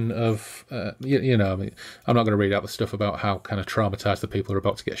description of I mean, I'm not going to read out the stuff about how kind of traumatised the people are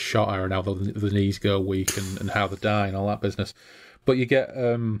about to get shot are and how the knees go weak and how they die and all that business, but you get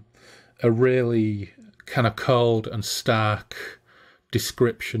a really kind of cold and stark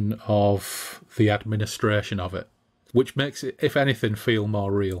description of the administration of it, which makes it, if anything, feel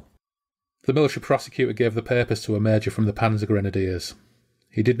more real. The military prosecutor gave the papers to a major from the Panzer Grenadiers.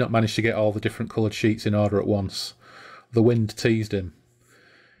 He did not manage to get all the different coloured sheets in order at once. The wind teased him.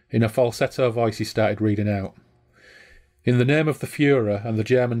 In a falsetto voice he started reading out. In the name of the Führer and the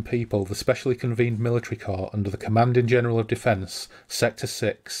German people, the specially convened military court under the Commanding General of Defence, Sector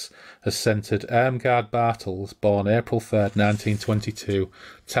 6, has sentenced Irmgard Bartels, born April 3rd, 1922,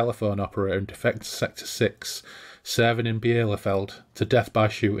 telephone operator in Defence Sector 6, serving in Bielefeld, to death by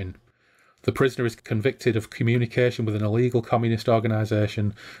shooting. The prisoner is convicted of communication with an illegal communist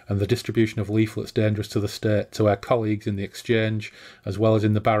organisation and the distribution of leaflets dangerous to the state to her colleagues in the exchange, as well as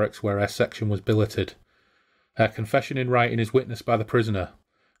in the barracks where her section was billeted. Her confession in writing is witnessed by the prisoner.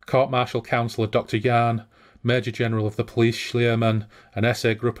 Court-martial counsellor Dr. Jahn, Major General of the Police Schliermann, and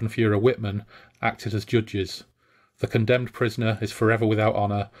SA Gruppenführer Whitman acted as judges. The condemned prisoner is forever without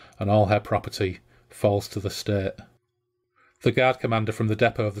honour, and all her property falls to the state. The guard commander from the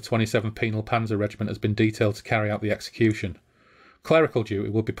depot of the 27th Penal Panzer Regiment has been detailed to carry out the execution. Clerical duty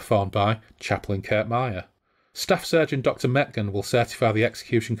will be performed by Chaplain Kurt Meyer. Staff Surgeon Dr. Metgen will certify the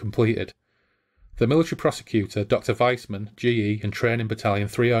execution completed. The military prosecutor, Dr. Weissman, GE, and Training Battalion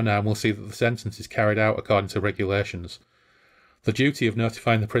 309 will see that the sentence is carried out according to regulations. The duty of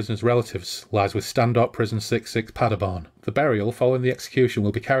notifying the prisoner's relatives lies with Standort Prison 66 Paderborn. The burial following the execution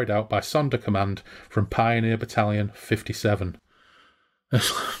will be carried out by Sonderkommand from Pioneer Battalion 57.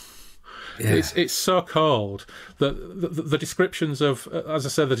 It's so cold that the descriptions of, as I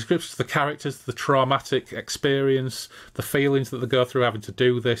said, the descriptions of the characters, the traumatic experience, the feelings that they go through having to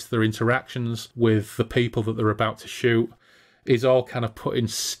do this, their interactions with the people that they're about to shoot, is all kind of put in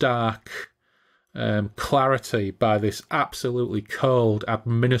stark clarity by this absolutely cold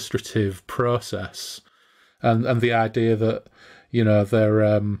administrative process, and the idea that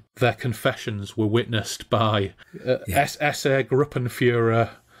their confessions were witnessed by SA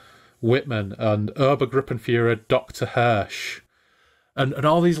Gruppenführer Whitman and Obergruppenführer Dr. Hirsch, and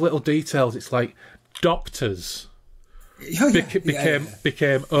all these little details. It's like doctors became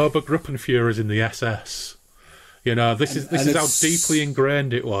Obergruppenführers in the SS. This is how deeply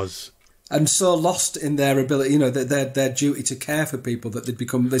ingrained it was. And so lost in their ability, their duty to care for people, that they'd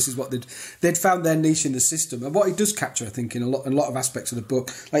become. This is what they'd found their niche in the system. And what it does capture, I think, in a lot of aspects of the book,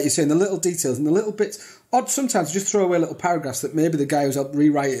 like you're saying, the little details and the little bits. Odd sometimes, just throw away little paragraphs that maybe the guy who's helped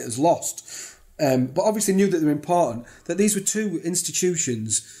rewrite it has lost, but obviously knew that they were important. That these were two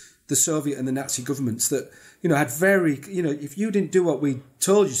institutions, the Soviet and the Nazi governments, that had very, if you didn't do what we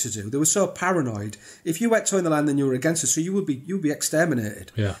told you to do, they were so paranoid. If you went towing the line, then you were against us, so you'll be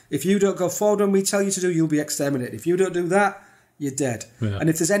exterminated. Yeah. If you don't go forward when we tell you to do, you'll be exterminated. If you don't do that, you're dead. Yeah. And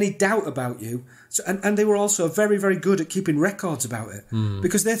if there's any doubt about you, and they were also very, very good at keeping records about it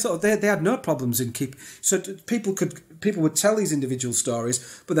because they thought they had no problems in keep. So people would tell these individual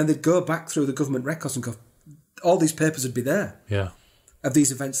stories, but then they'd go back through the government records and go, all these papers would be there. Yeah. Of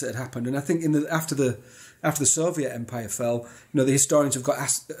these events that had happened. And I think after the Soviet Empire fell, the historians have got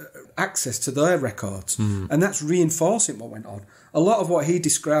access to their records, and that's reinforcing what went on. A lot of what he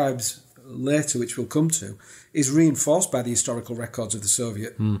describes later, which we'll come to, is reinforced by the historical records of the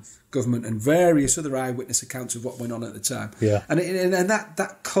Soviet government and various other eyewitness accounts of what went on at the time. Yeah. And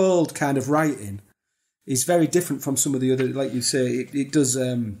that cold kind of writing is very different from some of the other, like you say, it does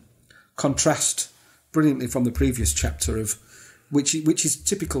contrast brilliantly from the previous chapter of which is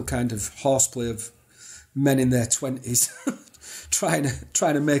typical kind of horseplay of men in their 20s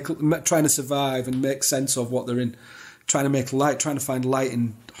trying to survive and make sense of what they're in, trying to find light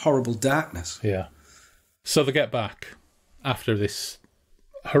in horrible darkness. Yeah. So they get back after this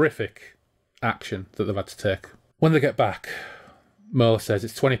horrific action that they've had to take. When they get back, Merle says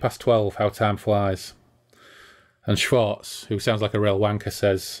it's 12:20, how time flies. And Schwartz, who sounds like a real wanker,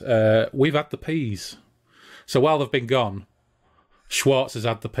 says, we've had the peas. So while they've been gone, Schwartz has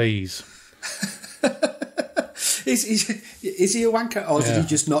had the peas. Is he a wanker, or did he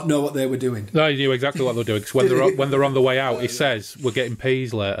just not know what they were doing? No, he knew exactly what they were doing, because when they're on the way out, he says, we're getting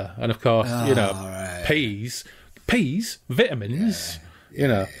peas later. And of course, right. peas, vitamins,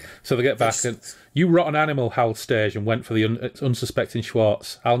 So they get back, and you rotten animal, howled Stage and went for the unsuspecting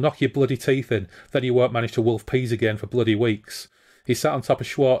Schwartz. I'll knock your bloody teeth in, then you won't manage to wolf peas again for bloody weeks. He sat on top of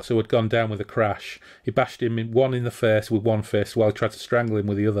Schwartz, who had gone down with a crash. He bashed him in the face with one fist while he tried to strangle him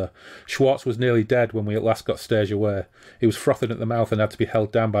with the other. Schwartz was nearly dead when we at last got Stage away. He was frothing at the mouth and had to be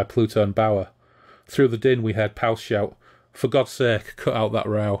held down by Pluto and Bauer. Through the din we heard Pouse shout, "For God's sake, cut out that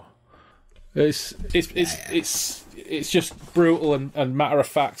row." It's just brutal and matter of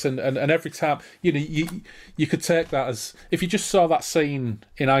fact, and every time you could take that as, if you just saw that scene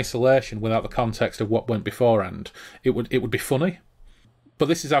in isolation without the context of what went beforehand, it would be funny. But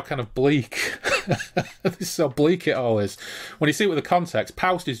this is how kind of bleak, this is how bleak it all is. When you see it with the context,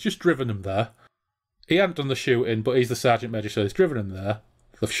 Poust has just driven him there. He hadn't done the shooting, but he's the Sergeant Major, so he's driven him there.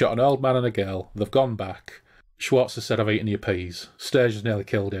 They've shot an old man and a girl. They've gone back. Schwartz has said, "I've eaten your peas." Stage has nearly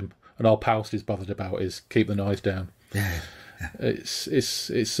killed him, and all Poust is bothered about is keep the noise down. Yeah.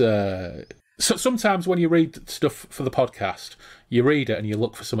 So sometimes when you read stuff for the podcast, you read it and you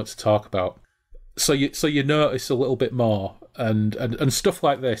look for something to talk about. So you notice a little bit more, and stuff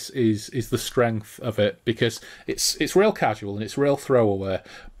like this is the strength of it, because it's real casual and it's real throwaway,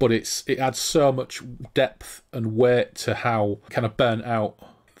 but it adds so much depth and weight to how kind of burnt out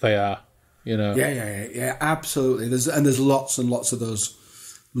they are. Yeah, absolutely. There's lots and lots of those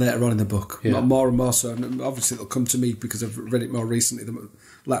later on in the book, more and more so, and obviously it'll come to me because I've read it more recently, the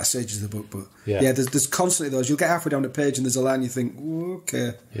latter stages of the book. But there's constantly those. You'll get halfway down the page and there's a line you think,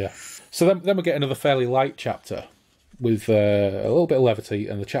 okay. Yeah. So then we get another fairly light chapter with a little bit of levity,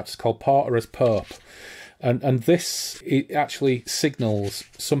 and the chapter's called Porter as Pope. And this, it actually signals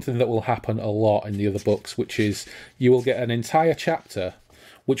something that will happen a lot in the other books, which is you will get an entire chapter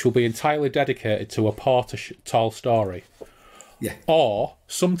which will be entirely dedicated to a Porter tall story. Yeah. Or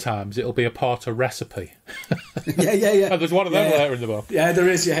sometimes it'll be a Porter recipe. Yeah. And there's one of them later in the book. Yeah, there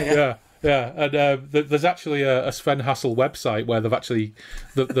is. Yeah. And there's actually a Sven Hassel website where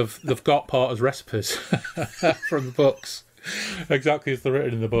they've got Porter's recipes from the books, exactly as they're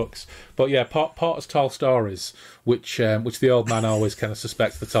written in the books. But yeah, Porter's tall stories, which the old man always kind of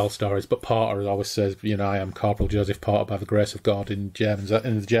suspects the tall stories, but Porter always says, I am Corporal Joseph Porter by the grace of God in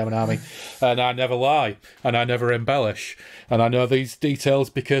the German army, and I never lie and I never embellish, and I know these details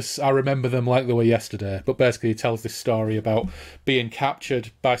because I remember them like they were yesterday. But basically he tells this story about being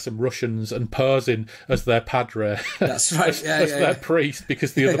captured by some Russians and posing as their padre. That's right. as their priest,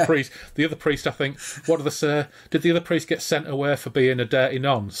 because the other priest, I think, what do they say? Did the other priest get sent away for being a dirty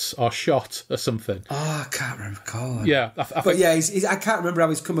nonce or shot or something? Oh, I can't recall. Yeah, I can't remember how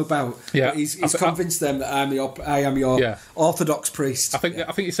he's come about. Yeah, he's convinced them that I am your Orthodox priest. I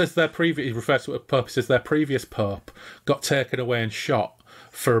think he says he refers to a pope. He says their previous pope got taken away and shot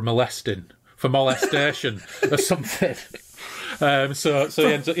for molestation or something. So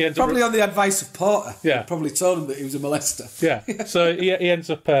he ends probably up on the advice of Porter. Yeah, he probably told him that he was a molester. Yeah, so he ends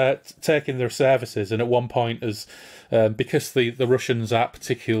up taking their services, and at one point, because the Russians are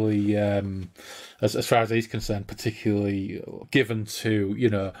particularly, as far as he's concerned, particularly given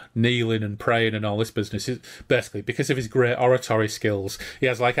to kneeling and praying and all this business. Basically, because of his great oratory skills, he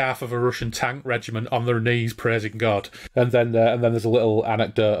has like half of a Russian tank regiment on their knees praising God. And then there's a little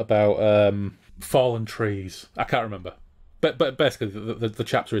anecdote about fallen trees. I can't remember. but basically the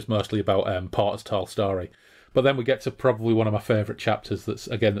chapter is mostly about Porter's tall story. But then we get to probably one of my favourite chapters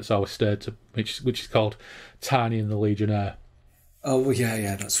that's always stirred to, which is called Tiny and the Legionnaire. Oh well,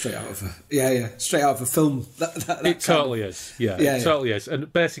 yeah, that's straight out of a film. It totally is. It totally is.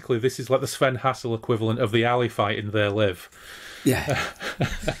 And basically, this is like the Sven Hassel equivalent of the alley fight in They Live. Yeah,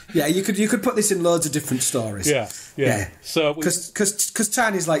 yeah. You could put this in loads of different stories. Yeah. So because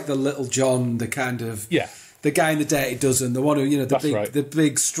Tiny's like the little John, the kind of the guy in the Dirty Dozen, the one who the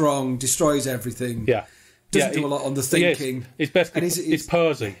big strong destroys everything. Yeah. Doesn't do a lot on the thinking. He's basically he's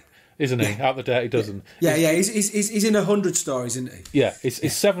Posey, isn't he? Out the Dirty Dozen. He's in 100 stories, isn't he? Yeah,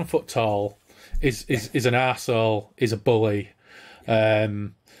 he's 7 foot tall. Is an arsehole. Is a bully.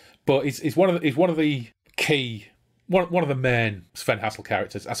 But he's one of the key. One of the main Sven Hassel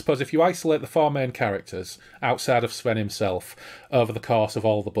characters. I suppose if you isolate the 4 main characters outside of Sven himself over the course of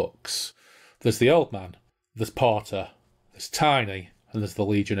all the books, there's the old man, there's Porter, there's Tiny, and there's the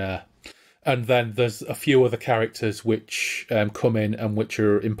Legionnaire. And then there's a few other characters which come in and which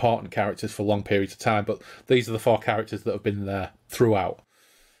are important characters for long periods of time. But these are the 4 characters that have been there throughout.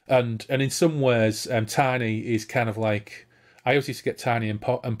 And in some ways, Tiny is kind of like... I always used to get Tiny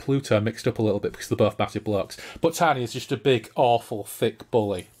and Pluto mixed up a little bit because they're both massive blokes. But Tiny is just a big, awful, thick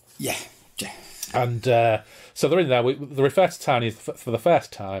bully. Yeah. And so they're in there. They refer to Tiny for the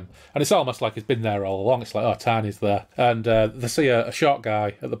first time, and it's almost like he's been there all along. It's like, oh, Tiny's there. And they see a short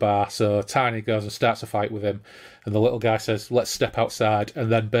guy at the bar, so Tiny goes and starts a fight with him, and the little guy says, let's step outside, and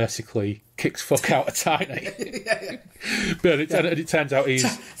then basically kicks fuck out of Tiny. But it turns out he's...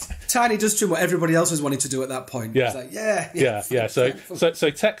 Tiny does do what everybody else was wanting to do at that point. Yeah. He's like, So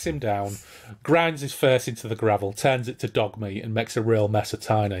he takes him down, grinds his face into the gravel, turns it to dog meat, and makes a real mess of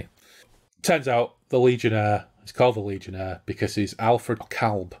Tiny. Turns out the Legionnaire, he's called the Legionnaire because he's Alfred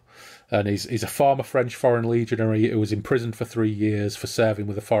Kalb, and he's a former French foreign legionary who was imprisoned for 3 years for serving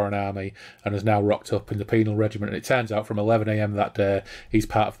with the foreign army and is now rocked up in the penal regiment. And it turns out from 11 a.m. that day, he's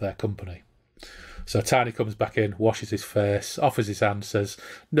part of their company. So Tiny comes back in, washes his face, offers his hand, says,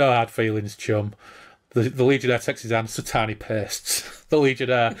 no hard feelings, chum. The Legionnaire takes his hand, so Tiny pastes the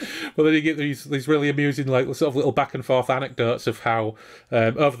Legionnaire. But then you get these really amusing, like, sort of little back and forth anecdotes of how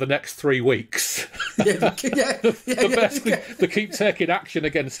over the next 3 weeks, they keep taking action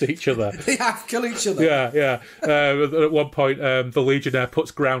against each other. They have kill each other. Yeah. At one point, the Legionnaire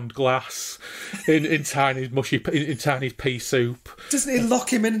puts ground glass in Tiny's in Tiny's pea soup. Doesn't he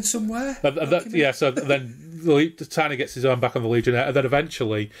lock him in somewhere? So then Tiny gets his own back on the Legionnaire, and then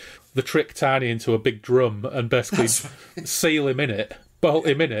eventually they trick Tiny into a big drum and basically seal him in it, bolt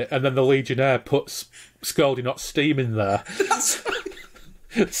him in it, and then the Legionnaire puts scalding hot steam in there. That's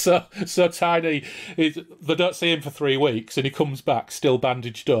right. So Tiny, they don't see him for 3 weeks, and he comes back still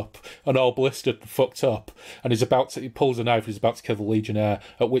bandaged up and all blistered and fucked up, and he pulls a knife and he's about to kill the Legionnaire,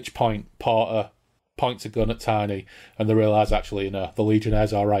 at which point Porter points a gun at Tiny, and they realise, actually, the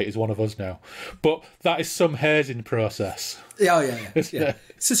Legionnaire's all right, he's one of us now. But that is some hazing process. Yeah.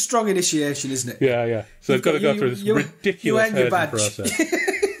 It's a strong initiation, isn't it? Yeah. So they've got to go through this ridiculous hazing process.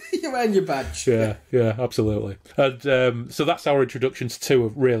 You earn your badge. Yeah, absolutely. And so that's our introduction to 2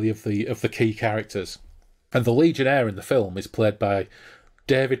 of the key characters. And the Legionnaire in the film is played by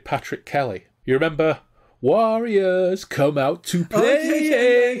David Patrick Kelly. You remember Warriors Come Out to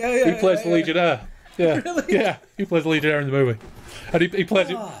Play? He plays the Legionnaire. Yeah, really? Yeah, he plays the Legionnaire in the movie, and he plays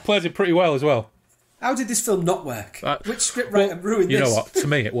it pretty well as well. How did this film not work? Which scriptwriter ruined this? You know what? To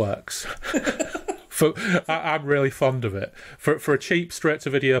me, it works. I'm really fond of it. For a cheap,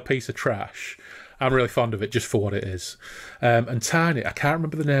 straight-to-video piece of trash, I'm really fond of it just for what it is. And Tiny, I can't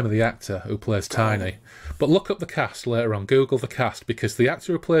remember the name of the actor who plays Tiny, but look up the cast later on. Google the cast, because the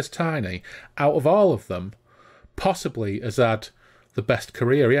actor who plays Tiny, out of all of them, possibly has had the best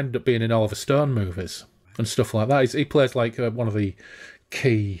career. He ended up being in Oliver Stone movies and stuff like that. He plays like one of the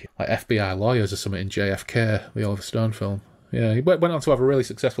key FBI lawyers or something in JFK, the Oliver Stone film. Yeah, he went on to have a really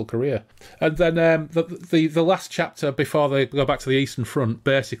successful career. And then the last chapter before they go back to the Eastern Front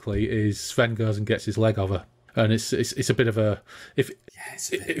basically is Sven goes and gets his leg over. And it's a bit of a... If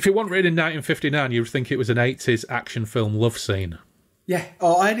it wasn't written in 1959, you'd think it was an 80s action film love scene. Yeah,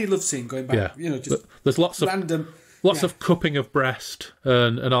 any love scene going back. Yeah. Just there's lots random... of... Lots of cupping of breast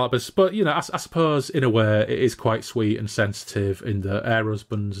and all that, but I suppose in a way it is quite sweet and sensitive in that her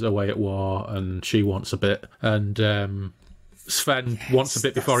husband's away at war and she wants a bit, and Sven wants a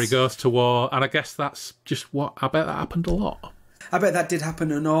bit before he goes to war, and I guess that's just I bet that happened a lot. I bet that did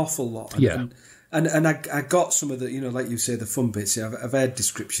happen an awful lot. And I got some of the, like you say, the fun bits. I've heard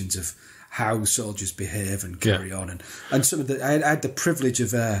descriptions of how soldiers behave and carry on, and some of the I had the privilege of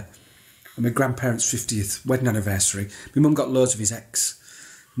and my grandparents' 50th wedding anniversary. My mum got loads of his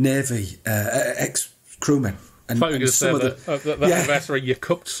ex-Navy, ex-crewmen. I thought you were going to say that anniversary you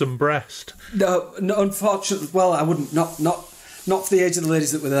cooked some breast. No, unfortunately, well, I wouldn't. Not for the age of the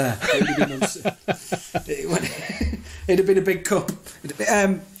ladies that were there. It'd have been a big cup.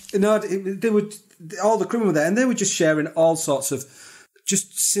 They would. All the crewmen were there, and they were just sharing all sorts of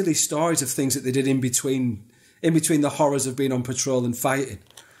just silly stories of things that they did in between the horrors of being on patrol and fighting.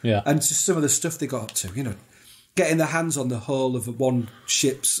 Yeah, and just some of the stuff they got up to. Getting their hands on the whole of one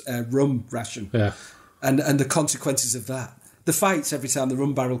ship's rum ration. Yeah. And the consequences of that. The fights every time the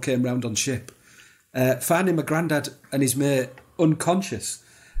rum barrel came round on ship. Finding my granddad and his mate unconscious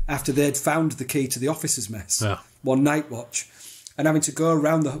after they'd found the key to the officers' mess. Yeah. One night watch. And having to go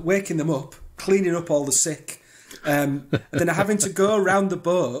around waking them up, cleaning up all the sick. Then having to go around the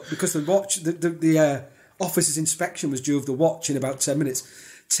boat because the officer's inspection was due of the watch in about 10 minutes.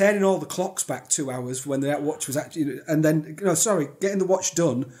 Turning all the clocks back 2 hours when the watch was actually... And then, getting the watch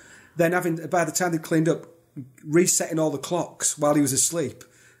done... Then by the time they cleaned up, resetting all the clocks while he was asleep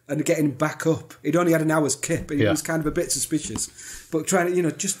and getting him back up. He'd only had an hour's kip, and he was kind of a bit suspicious. But trying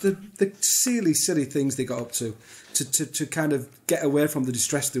to, just the silly things they got up to kind of get away from the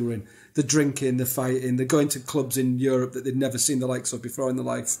distress they were in. The drinking, the fighting, the going to clubs in Europe that they'd never seen the likes of before in their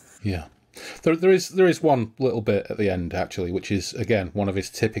life. Yeah. There is one little bit at the end, actually, which is, again, one of his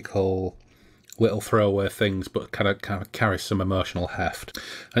typical... little throwaway things, but kind of carries some emotional heft.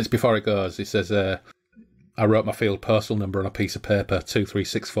 And it's before it goes. He says, "I wrote my field postal number on a piece of paper,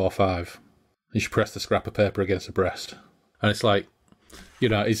 23645. You should press the scrap of paper against the breast." And it's like,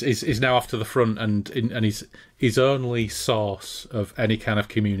 he's now off to the front, and his only source of any kind of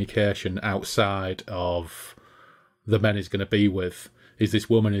communication outside of the men he's going to be with is this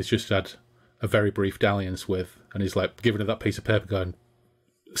woman he's just had a very brief dalliance with, and he's like giving her that piece of paper, going,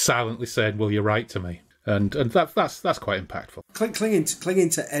 silently saying, "Will you write to me?" And that's quite impactful. Clinging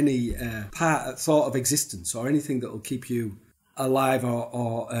to any thought of existence or anything that will keep you alive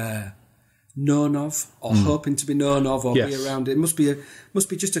or known of or hoping to be known of or be around. It must be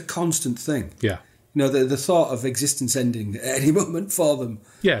just a constant thing. Yeah. The thought of existence ending at any moment for them.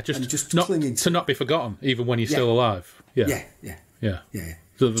 Yeah, just clinging to not be forgotten, even when you're still alive. Yeah. Yeah.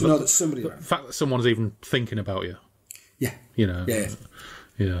 To know that somebody. The fact that someone's even thinking about you. Yeah.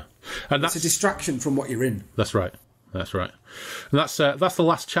 Yeah, and it's a distraction from what you're in. That's right. And that's the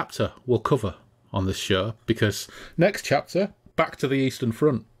last chapter we'll cover on this show, because next chapter, back to the Eastern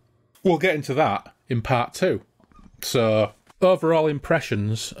Front. We'll get into that in part 2. So, overall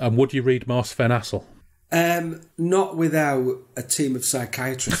impressions, and would you read more Sven Hassel? Not without a team of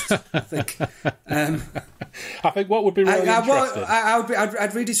psychiatrists, I think. I think what would be really interesting...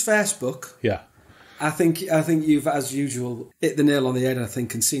 I'd read his first book. Yeah. I think you've, as usual, hit the nail on the head. I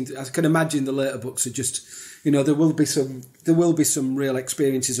think, and I can imagine the later books are just, there will be some real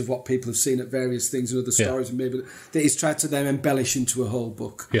experiences of what people have seen at various things and other stories, and maybe that he's tried to then embellish into a whole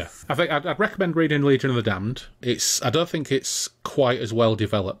book. Yeah, I think I'd recommend reading Legion of the Damned. I don't think it's quite as well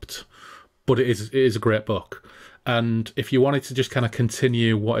developed, but it is a great book. And if you wanted to just kind of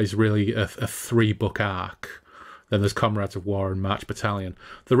continue what is really a 3-book arc, then there's Comrades of War and March Battalion.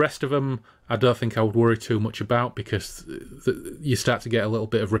 The rest of them, I don't think I would worry too much about, because you start to get a little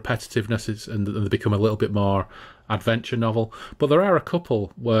bit of repetitiveness and they become a little bit more adventure novel. But there are a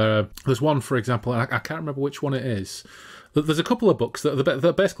couple where... There's one, for example, and I can't remember which one it is. There's a couple of books that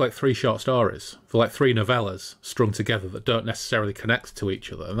are basically like 3 short stories. They're like 3 novellas strung together that don't necessarily connect to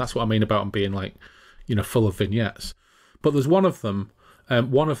each other. And that's what I mean about them being like, full of vignettes. But there's one of them...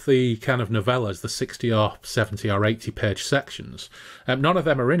 one of the kind of novellas, the 60 or 70 or 80 page sections, none of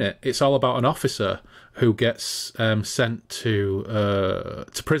them are in it. It's all about an officer who gets sent to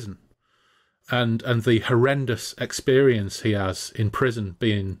prison, and the horrendous experience he has in prison,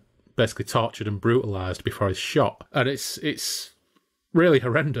 being basically tortured and brutalised before he's shot. And it's really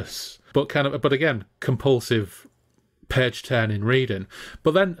horrendous, but again, compulsive, page-turning reading.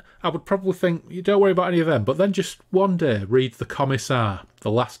 But then I would probably think, you don't worry about any of them, but then just one day read The Commissar, the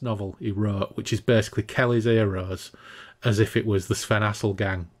last novel he wrote, which is basically Kelly's Heroes, as if it was the Sven Hassel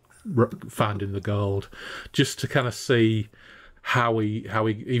gang finding the gold, just to kind of see how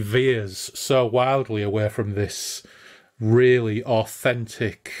he veers so wildly away from this really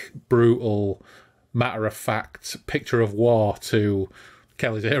authentic, brutal, matter-of-fact picture of war to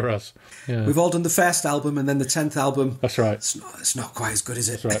Kelly's Heroes. Yeah. We've all done the first album and then the 10th album. That's right. It's not quite as good, is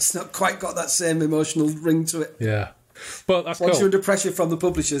it? Right. It's not quite got that same emotional ring to it. Yeah. But that's Once cool. you're under pressure from the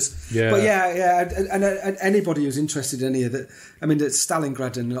publishers. Yeah. But and anybody who's interested in any of that, I mean, it's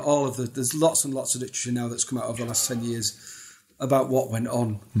Stalingrad and there's lots and lots of literature now that's come out over the last 10 years about what went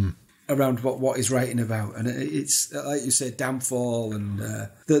on around what he's writing about, and it's like you say, Downfall, and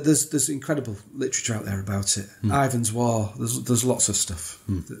there's incredible literature out there about it. Ivan's War. There's lots of stuff.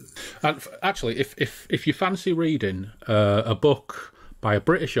 And actually, if you fancy reading a book by a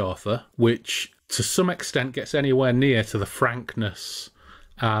British author, which to some extent gets anywhere near to the frankness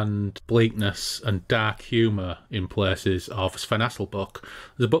and bleakness and dark humour in places of a Sven Hassel book,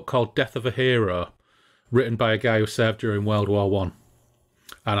 there's a book called Death of a Hero, written by a guy who served during World War One.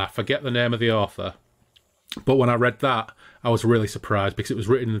 And I forget the name of the author, but when I read that, I was really surprised because it was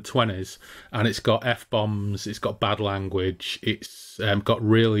written in the 1920s, and it's got F-bombs, it's got bad language, it's got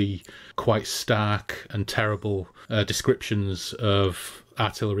really quite stark and terrible descriptions of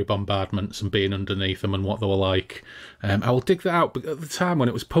artillery bombardments and being underneath them and what they were like. I will dig that out, but at the time when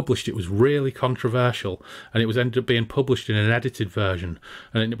it was published, it was really controversial, and it was ended up being published in an edited version,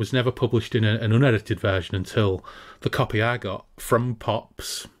 and it was never published in an unedited version until the copy I got from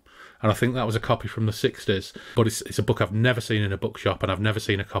Pops. And I think that was a copy from the 60s. But it's a book I've never seen in a bookshop, and I've never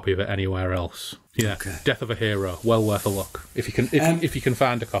seen a copy of it anywhere else. Yeah, okay. Death of a Hero, well worth a look if you can if you can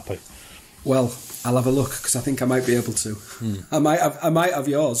find a copy. Well, I'll have a look because I think I might be able to. I might have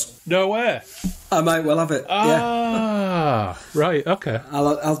yours. No way. I might well have it. Ah, yeah. Right. Okay.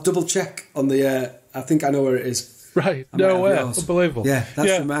 I'll double check on the. I think I know where it is. Right. No way. Unbelievable. Yeah,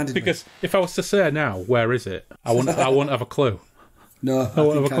 that's reminded me. Because if I was to say now, where is it? I wouldn't have a clue. No, I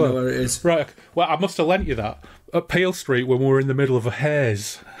think I know where it is. Right. Well, I must have lent you that at Peel Street when we were in the middle of a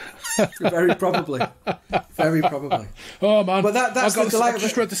haze. Very probably. Very probably. Oh, man. But that's the delight. I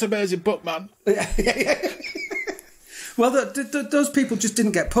just read this amazing book, man. Well, those people just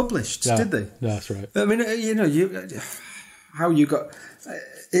didn't get published, did they? No, that's right. I mean, how you got...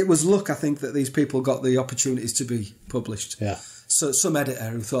 It was luck, I think, that these people got the opportunities to be published. Yeah. So some editor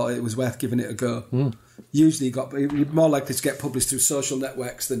who thought it was worth giving it a go usually you're more likely to get published through social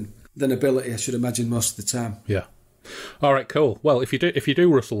networks than ability, I should imagine, most of the time. Yeah. All right, cool. Well, if you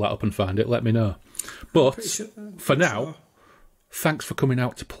do rustle that up and find it, let me know. But for now, thanks for coming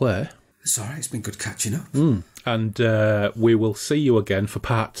out to play. It's all right. It's been good catching up. And we will see you again for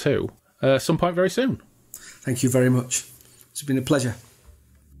part 2 some point very soon. Thank you very much. It's been a pleasure.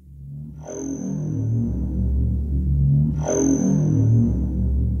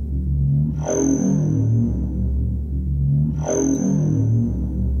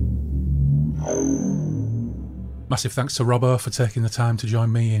 Massive thanks to Robbo for taking the time to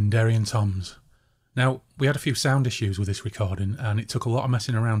join me in Derry Toms. Now, we had a few sound issues with this recording, and it took a lot of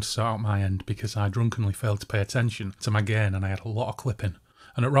messing around to sort out my end because I drunkenly failed to pay attention to my gain and I had a lot of clipping.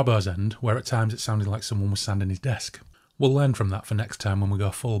 And at Robbo's end, where at times it sounded like someone was sanding his desk. We'll learn from that for next time when we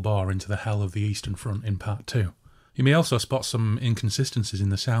go full bore into the hell of the Eastern Front in part 2. You may also spot some inconsistencies in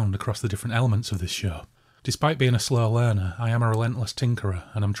the sound across the different elements of this show. Despite being a slow learner, I am a relentless tinkerer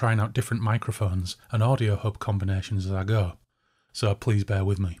and I'm trying out different microphones and audio hub combinations as I go, so please bear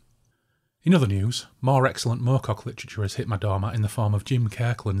with me. In other news, more excellent Moorcock literature has hit my doormat in the form of Jim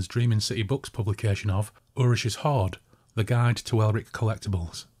Kirkland's Dreaming City Books publication of Urish's Hoard, The Guide to Elric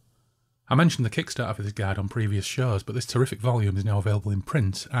Collectibles. I mentioned the Kickstarter for this guide on previous shows, but this terrific volume is now available in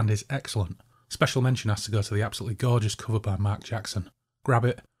print and is excellent. Special mention has to go to the absolutely gorgeous cover by Mark Jackson. Grab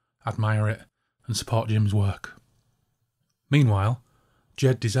it, admire it, and support Jim's work. Meanwhile,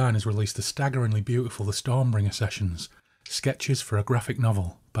 Jed Design has released the staggeringly beautiful The Stormbringer Sessions, Sketches for a Graphic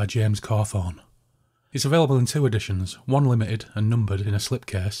Novel by James Cawthorne. It's available in 2 editions, one limited and numbered in a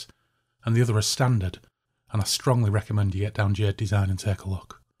slipcase, and the other as standard, and I strongly recommend you get down Jed Design and take a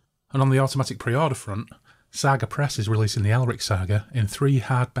look. And on the automatic pre-order front, Saga Press is releasing the Elric Saga in 3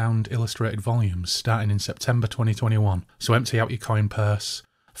 hardbound illustrated volumes starting in September 2021, so empty out your coin purse,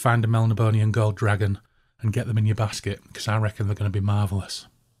 find a Melnibonian gold dragon, and get them in your basket, because I reckon they're going to be marvellous.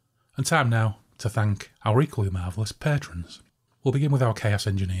 And time now to thank our equally marvellous patrons. We'll begin with our Chaos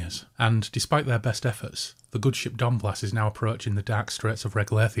Engineers, and despite their best efforts, the good ship Donblas is now approaching the dark straits of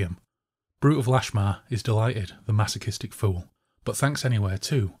Reglathium. Brute of Lashmar is delighted, the masochistic fool, but thanks anyway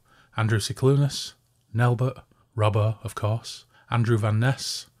to Andrew Ciclunus, Nelbert, Robbo, of course, Andrew Van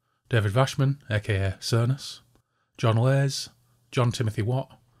Ness, David Vashman, aka Cernus, John Lays, John Timothy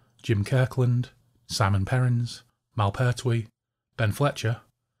Watt, Jim Kirkland, Simon Perrins, Mal Pertwee, Ben Fletcher,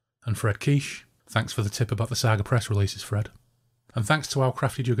 and Fred Quiche. Thanks for the tip about the Saga Press releases, Fred. And thanks to our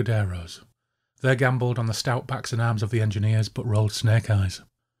crafty Jugaderos. They gambled on the stout backs and arms of the engineers but rolled snake eyes.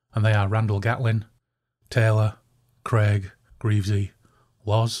 And they are Randall Gatlin, Taylor, Craig, Greavesy,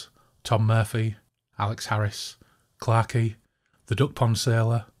 Loz, Tom Murphy, Alex Harris, Clarkey, the Duck Pond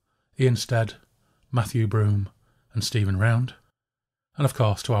Sailor, Ian Stead, Matthew Broom, and Stephen Round. And of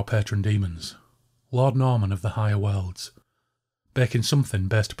course to our patron demons, Lord Norman of the Higher Worlds, baking something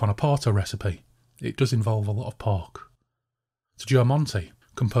based upon a porter recipe. It does involve a lot of pork. To Joe Monty,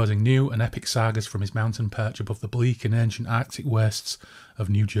 composing new and epic sagas from his mountain perch above the bleak and ancient Arctic wastes of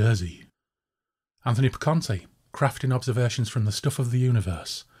New Jersey. Anthony Piconti, crafting observations from the stuff of the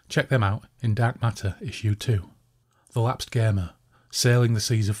universe. Check them out in Dark Matter Issue 2. The Lapsed Gamer, sailing the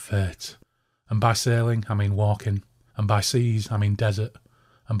seas of fate. And by sailing, I mean walking. And by seas, I mean desert.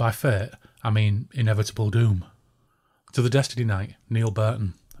 And by fate, I mean inevitable doom. To the Destiny Knight, Neil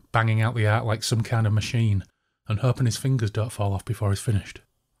Burton, banging out the art like some kind of machine, and hoping his fingers don't fall off before he's finished.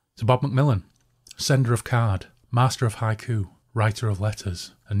 To Bob Macmillan, sender of card, master of haiku, writer of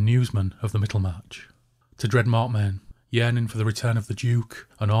letters, and newsman of the Middlemarch. To Dread Mortmain, yearning for the return of the Duke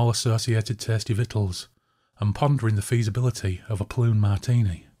and all associated tasty victuals, and pondering the feasibility of a Ploon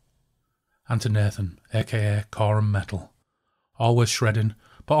martini. And to Nathan, aka Coram Metal, always shredding,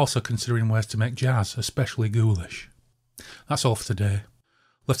 but also considering ways to make jazz especially ghoulish. That's all for today.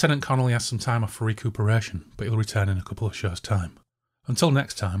 Lieutenant Connolly has some time off for recuperation, but he'll return in a couple of shows' time. Until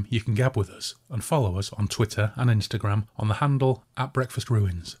next time, you can gab with us and follow us on Twitter and Instagram on the handle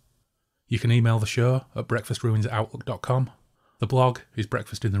 @BreakfastRuins. You can email the show at breakfastruins@outlook.com. The blog is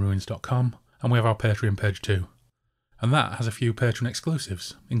breakfastintheruins.com, and we have our Patreon page too. And that has a few Patreon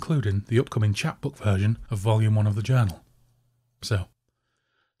exclusives, including the upcoming chapbook version of Volume 1 of the journal. So,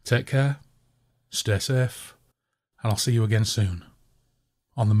 take care, stay safe, and I'll see you again soon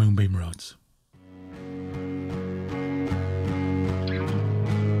on the Moonbeam Roads.